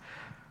 size.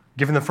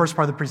 Given the first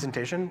part of the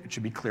presentation, it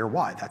should be clear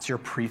why. That's your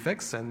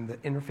prefix, and the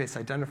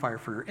interface identifier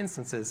for your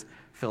instances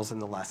fills in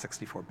the last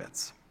 64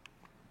 bits.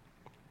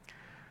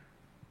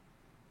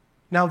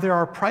 Now, there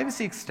are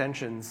privacy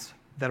extensions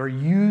that are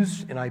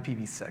used in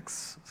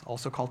IPv6,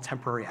 also called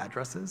temporary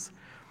addresses,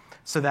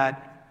 so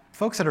that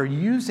folks that are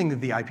using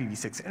the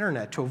IPv6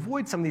 internet, to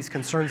avoid some of these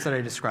concerns that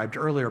I described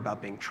earlier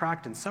about being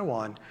tracked and so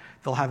on,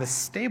 they'll have a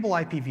stable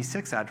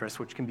IPv6 address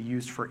which can be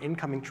used for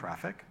incoming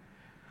traffic,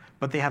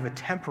 but they have a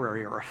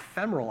temporary or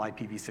ephemeral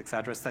IPv6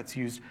 address that's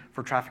used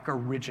for traffic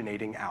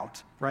originating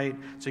out, right?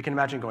 So you can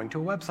imagine going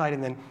to a website,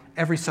 and then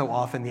every so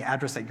often the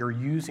address that you're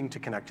using to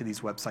connect to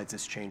these websites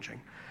is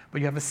changing. But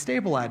you have a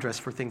stable address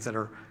for things that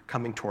are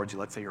coming towards you.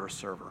 Let's say you're a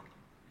server.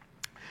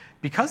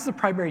 Because the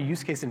primary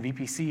use case in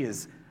VPC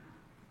is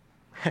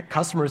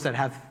customers that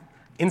have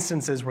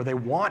instances where they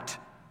want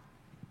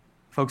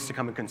folks to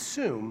come and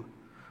consume,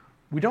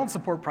 we don't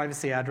support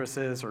privacy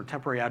addresses or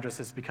temporary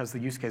addresses because the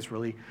use case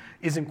really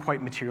isn't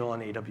quite material on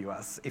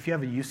AWS. If you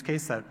have a use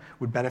case that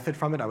would benefit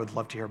from it, I would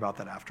love to hear about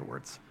that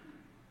afterwards.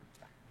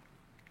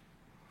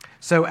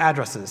 So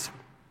addresses,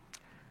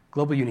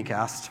 global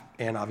unicast,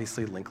 and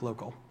obviously link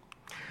local.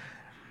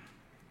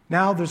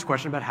 Now there's a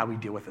question about how we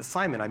deal with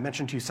assignment. I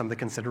mentioned to you some of the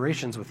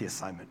considerations with the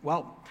assignment.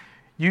 Well,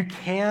 you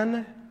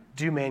can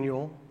do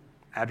manual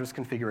address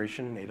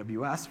configuration in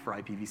AWS for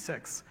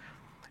IPv6.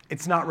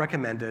 It's not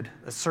recommended.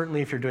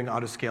 Certainly, if you're doing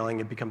auto-scaling,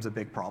 it becomes a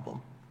big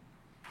problem.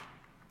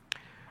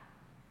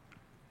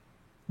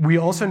 We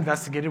also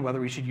investigated whether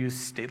we should use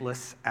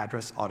stateless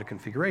address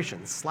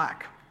auto-configuration,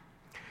 SLAC.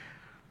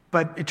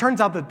 But it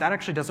turns out that that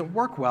actually doesn't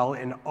work well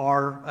in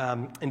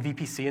in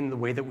VPC in the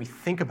way that we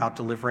think about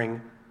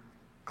delivering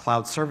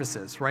cloud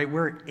services, right?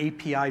 We're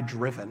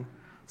API-driven.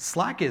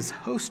 SLAC is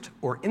host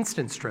or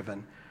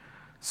instance-driven.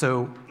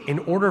 So in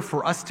order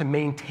for us to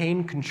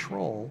maintain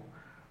control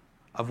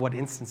of what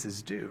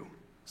instances do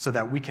so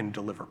that we can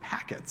deliver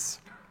packets,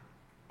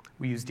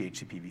 we use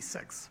DHCP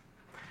v6.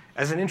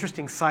 As an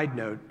interesting side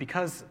note,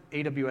 because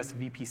AWS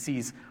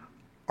VPCs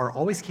are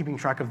always keeping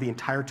track of the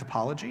entire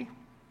topology,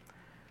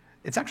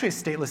 it's actually a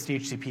stateless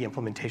DHCP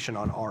implementation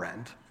on our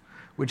end,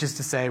 which is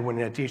to say when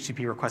a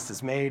DHCP request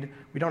is made,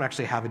 we don't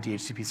actually have a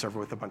DHCP server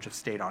with a bunch of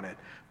state on it.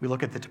 We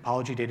look at the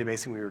topology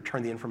database and we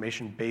return the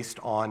information based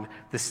on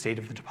the state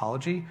of the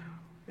topology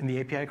in the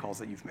API calls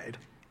that you've made.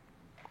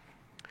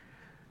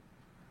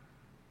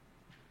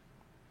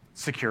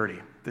 Security.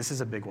 This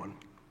is a big one.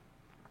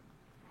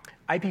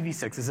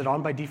 IPv6, is it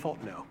on by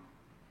default? No.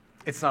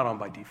 It's not on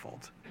by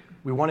default.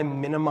 We want to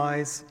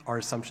minimize our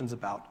assumptions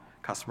about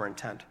customer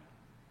intent.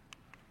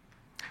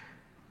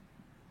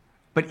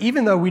 But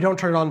even though we don't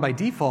turn it on by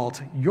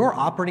default, your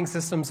operating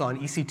systems on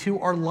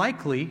EC2 are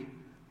likely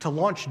to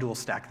launch dual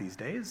stack these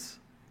days,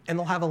 and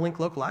they'll have a link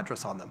local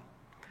address on them.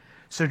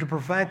 So to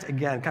prevent,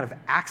 again, kind of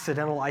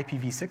accidental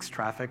IPv6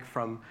 traffic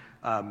from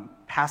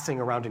passing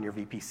around in your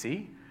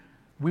VPC,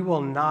 we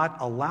will not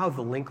allow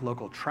the link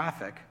local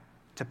traffic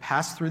to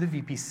pass through the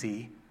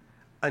VPC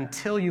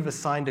until you've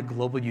assigned a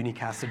global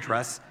unicast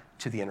address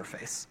to the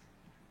interface.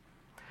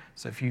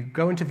 So if you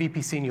go into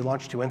VPC and you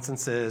launch 2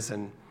 instances,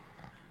 and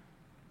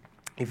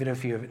even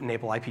if you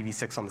enable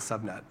IPv6 on the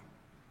subnet,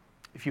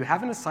 if you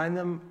haven't assigned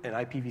them an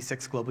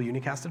IPv6 global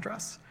unicast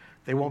address,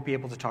 they won't be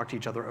able to talk to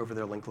each other over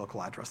their link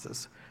local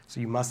addresses. So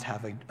you must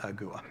have a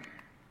GUA.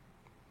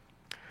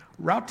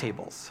 Route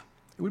tables.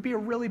 It would be a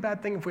really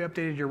bad thing if we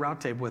updated your route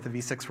table with a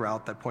v6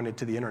 route that pointed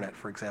to the internet,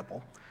 for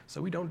example.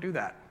 So we don't do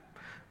that.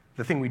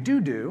 The thing we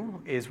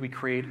do is we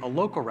create a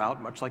local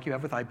route, much like you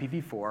have with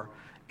IPv4,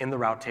 in the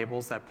route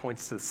tables that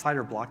points to the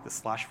CIDR block, the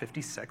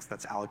 /56,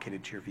 that's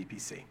allocated to your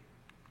VPC.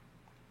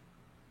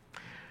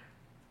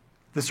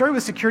 The story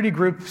with security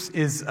groups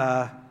is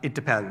it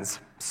depends.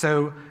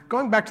 So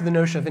going back to the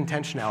notion of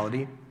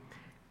intentionality,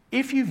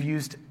 if you've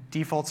used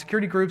default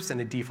security groups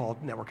and a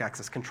default network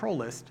access control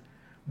list,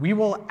 we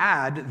will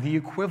add the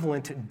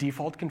equivalent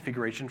default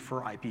configuration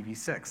for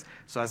IPv6.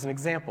 So as an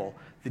example,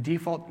 the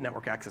default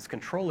network access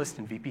control list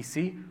in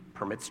VPC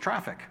permits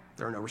traffic.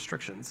 There are no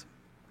restrictions.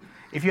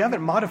 If you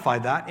haven't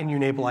modified that and you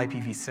enable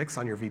IPv6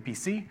 on your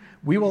VPC,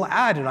 we will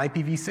add an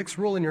IPv6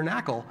 rule in your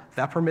NACL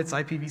that permits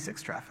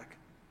IPv6 traffic.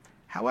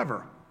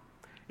 However,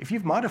 if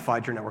you've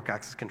modified your network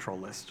access control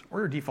list or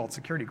your default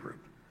security group,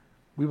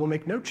 we will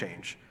make no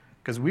change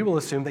because we will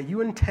assume that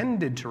you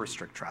intended to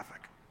restrict traffic.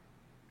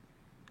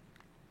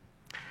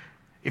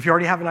 If you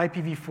already have an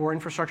IPv4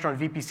 infrastructure on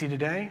VPC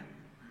today,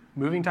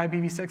 moving to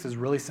IPv6 is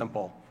really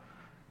simple.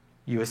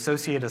 You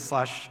associate a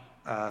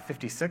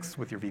 /56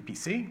 with your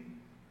VPC,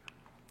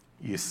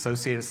 you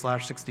associate a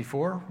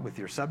 /64 with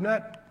your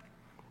subnet,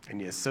 and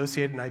you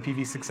associate an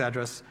IPv6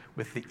 address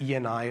with the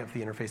ENI of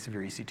the interface of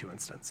your EC2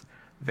 instance.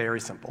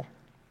 Very simple.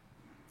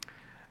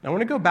 Now, I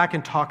want to go back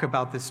and talk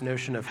about this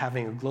notion of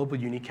having a global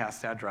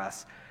unicast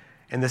address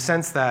in the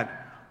sense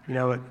that,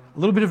 a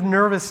little bit of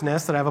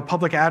nervousness that I have a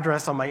public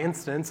address on my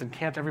instance and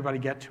can't everybody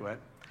get to it.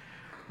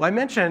 Well, I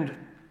mentioned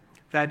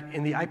that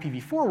in the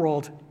IPv4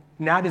 world,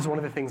 NAT is one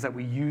of the things that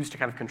we use to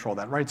kind of control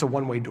that, right? It's a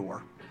one-way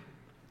door.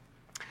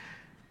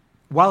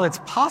 While it's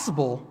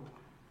possible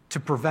to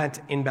prevent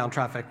inbound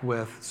traffic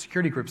with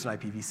security groups in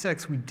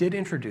IPv6, we did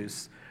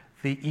introduce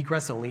the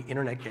egress-only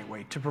internet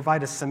gateway to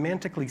provide a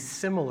semantically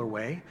similar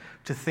way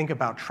to think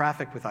about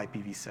traffic with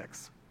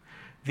IPv6.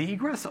 The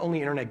egress-only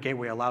internet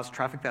gateway allows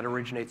traffic that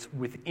originates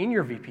within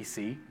your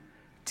VPC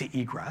to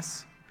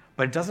egress,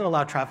 but it doesn't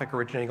allow traffic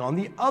originating on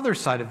the other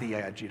side of the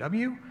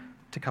AIGW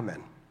to come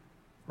in,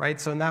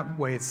 right? So in that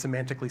way, it's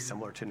semantically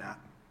similar to NAT.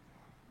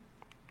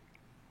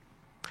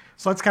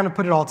 So let's kind of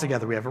put it all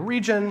together. We have a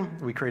region,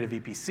 we create a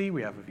VPC,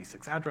 we have a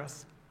v6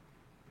 address.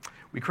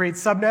 We create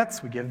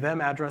subnets, we give them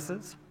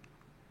addresses.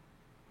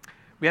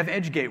 We have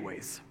edge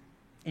gateways,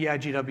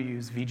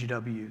 EIGWs,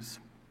 VGWs.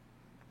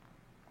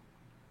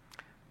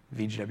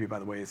 VGW, by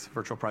the way, is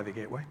Virtual Private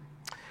Gateway.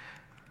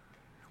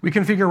 We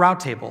configure route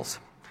tables.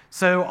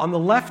 So on the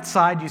left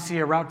side, you see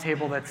a route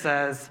table that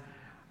says,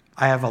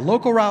 I have a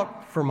local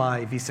route for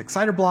my v6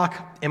 CIDR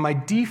block, and my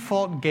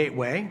default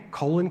gateway,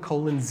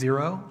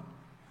 ::0,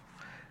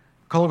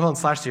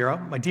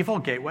 :/0, my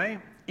default gateway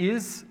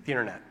is the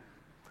internet.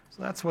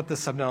 So that's what the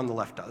subnet on the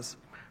left does.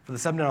 For the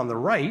subnet on the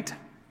right,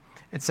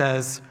 it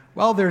says,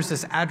 well, there's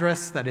this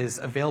address that is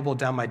available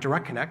down my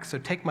direct connect, so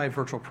take my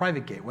virtual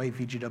private gateway,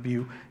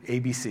 VGW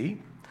ABC,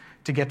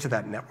 to get to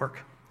that network.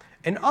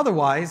 And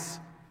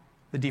otherwise,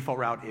 the default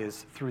route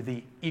is through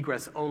the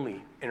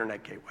egress-only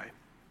internet gateway.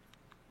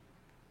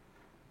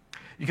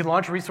 You can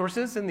launch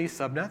resources in these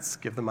subnets,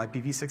 give them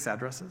IPv6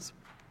 addresses.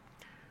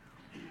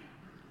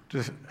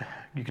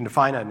 You can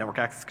define a network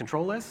access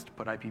control list,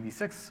 put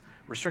IPv6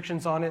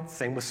 restrictions on it,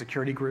 same with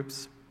security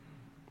groups.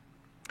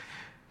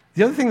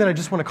 The other thing that I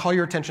just want to call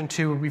your attention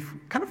to, we've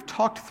kind of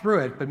talked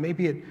through it, but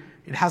maybe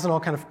it hasn't all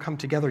kind of come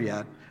together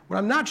yet. What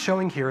I'm not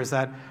showing here is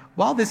that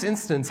while this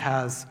instance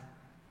has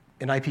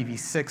an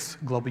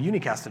IPv6 global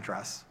unicast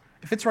address,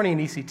 if it's running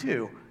an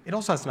EC2, it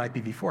also has an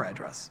IPv4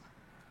 address.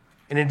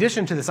 In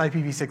addition to this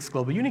IPv6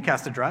 global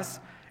unicast address,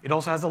 it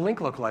also has a link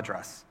local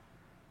address.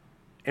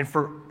 And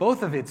for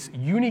both of its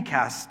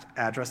unicast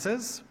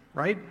addresses,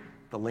 right,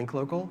 the link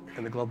local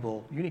and the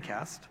global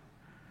unicast,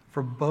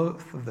 for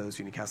both of those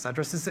unicast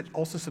addresses, it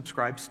also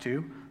subscribes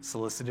to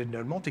solicited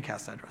node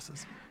multicast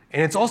addresses.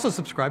 And it's also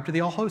subscribed to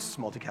the all hosts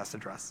multicast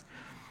address.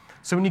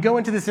 So when you go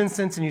into this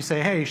instance and you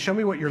say, hey, show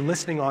me what you're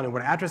listening on and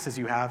what addresses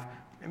you have,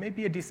 it may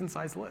be a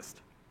decent-sized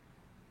list.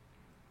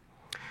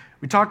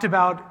 We talked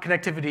about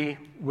connectivity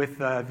with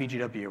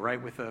VGW, right,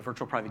 with the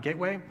Virtual Private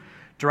Gateway.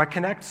 Direct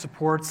Connect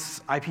supports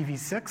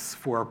IPv6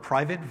 for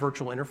private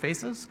virtual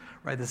interfaces,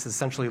 right? This is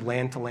essentially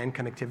LAN-to-LAN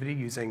connectivity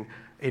using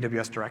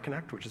AWS Direct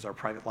Connect, which is our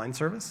private line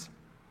service.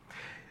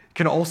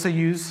 Can also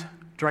use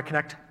Direct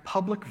Connect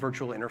public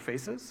virtual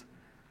interfaces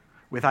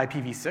with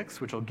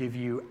IPv6, which will give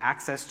you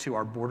access to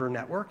our border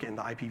network and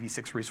the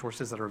IPv6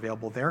 resources that are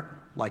available there,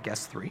 like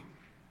S3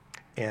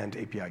 and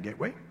API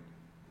Gateway.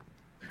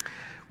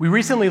 We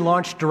recently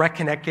launched Direct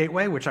Connect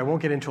Gateway, which I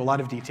won't get into a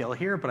lot of detail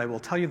here, but I will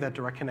tell you that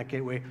Direct Connect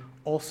Gateway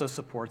also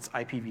supports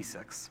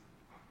IPv6.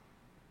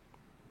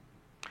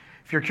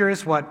 If you're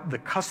curious what the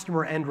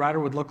customer end router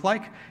would look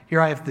like, here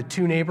I have the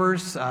two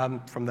neighbors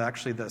from the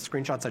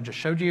screenshots I just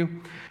showed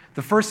you.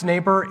 The first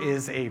neighbor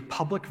is a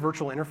public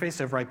virtual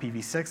interface over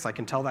IPv6. I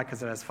can tell that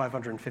because it has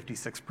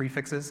 556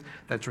 prefixes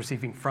that it's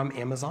receiving from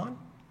Amazon.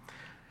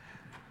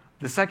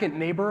 The second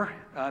neighbor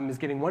is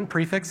getting one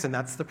prefix, and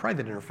that's the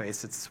private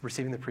interface. It's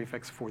receiving the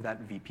prefix for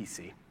that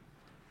VPC.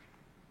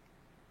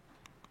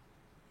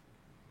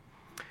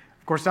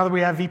 Of course, now that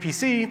we have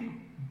VPC,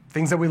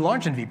 things that we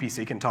launch in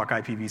VPC can talk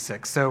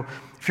IPv6. So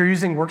if you're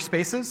using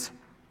workspaces,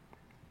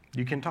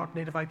 you can talk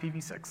native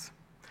IPv6.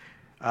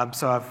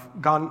 So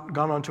I've gone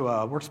onto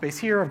a workspace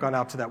here. I've gone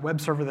out to that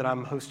web server that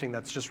I'm hosting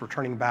that's just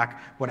returning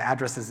back what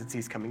addresses it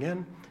sees coming in.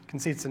 You can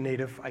see it's a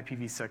native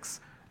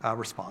IPv6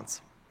 response.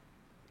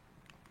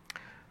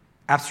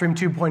 AppStream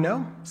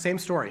 2.0, same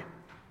story.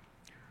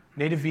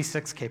 Native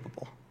v6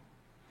 capable.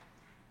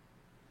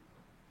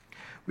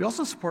 We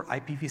also support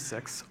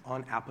IPv6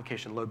 on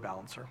Application Load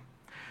Balancer.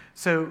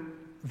 So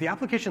the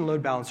Application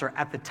Load Balancer,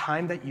 at the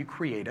time that you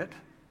create it,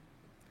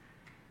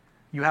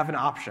 you have an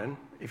option,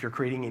 if you're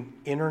creating an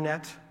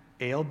internet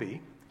ALB,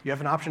 you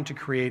have an option to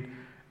create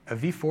a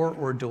v4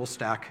 or a dual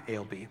stack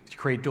ALB. If you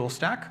create dual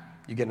stack,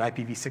 you get an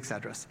IPv6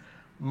 address.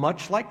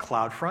 Much like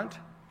CloudFront,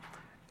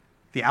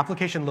 the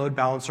Application Load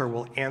Balancer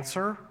will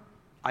answer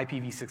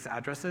IPv6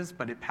 addresses,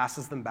 but it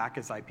passes them back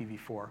as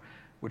IPv4,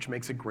 which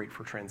makes it great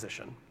for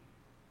transition.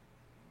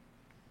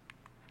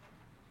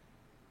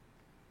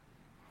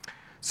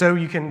 So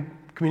you can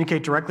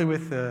communicate directly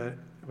with an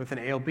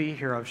ALB.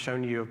 Here I've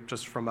shown you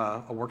just from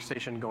a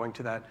workstation going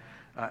to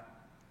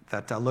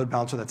that load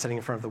balancer that's sitting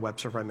in front of the web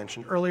server I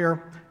mentioned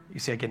earlier. You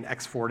see I get an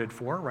X forwarded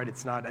for, right?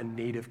 It's not a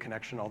native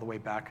connection all the way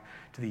back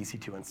to the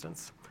EC2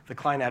 instance. The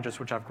client address,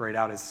 which I've grayed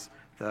out, is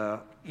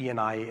the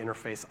ENI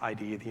interface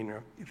ID, the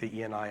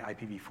ENI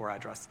IPv4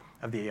 address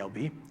of the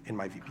ALB in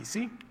my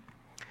VPC.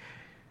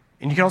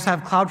 And you can also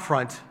have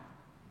CloudFront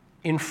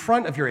in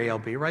front of your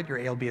ALB, right? Your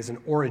ALB is an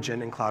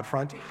origin in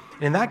CloudFront.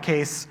 And in that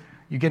case,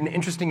 you get an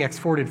interesting X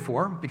forwarded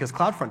for because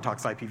CloudFront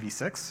talks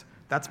IPv6.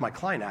 That's my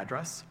client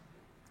address.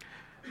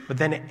 But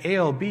then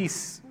ALB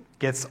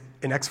gets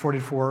an X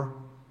forwarded for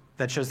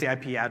that shows the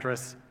IP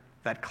address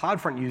that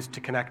CloudFront used to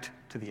connect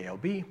to the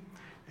ALB.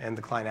 And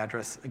the client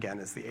address, again,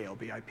 is the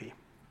ALB IP.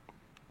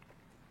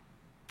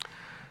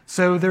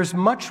 So there's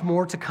much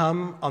more to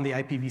come on the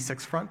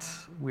IPv6 front.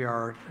 We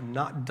are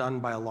not done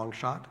by a long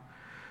shot.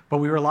 But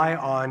we rely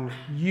on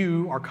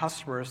you, our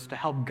customers, to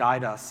help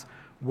guide us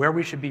where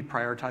we should be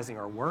prioritizing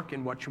our work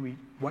and what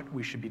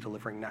we should be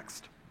delivering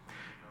next.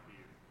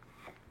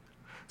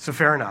 So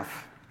fair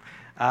enough.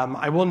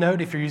 I will note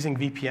if you're using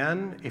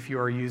VPN, if you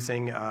are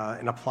using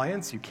an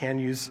appliance, you can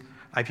use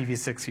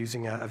IPv6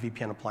 using a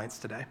VPN appliance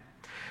today.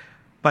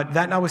 But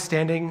that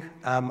notwithstanding,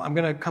 I'm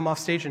going to come off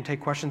stage and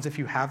take questions if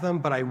you have them,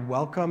 but I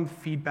welcome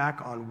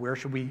feedback on where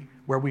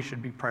we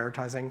should be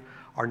prioritizing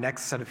our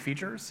next set of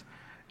features.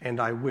 And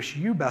I wish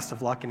you best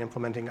of luck in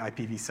implementing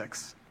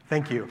IPv6.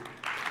 Thank you.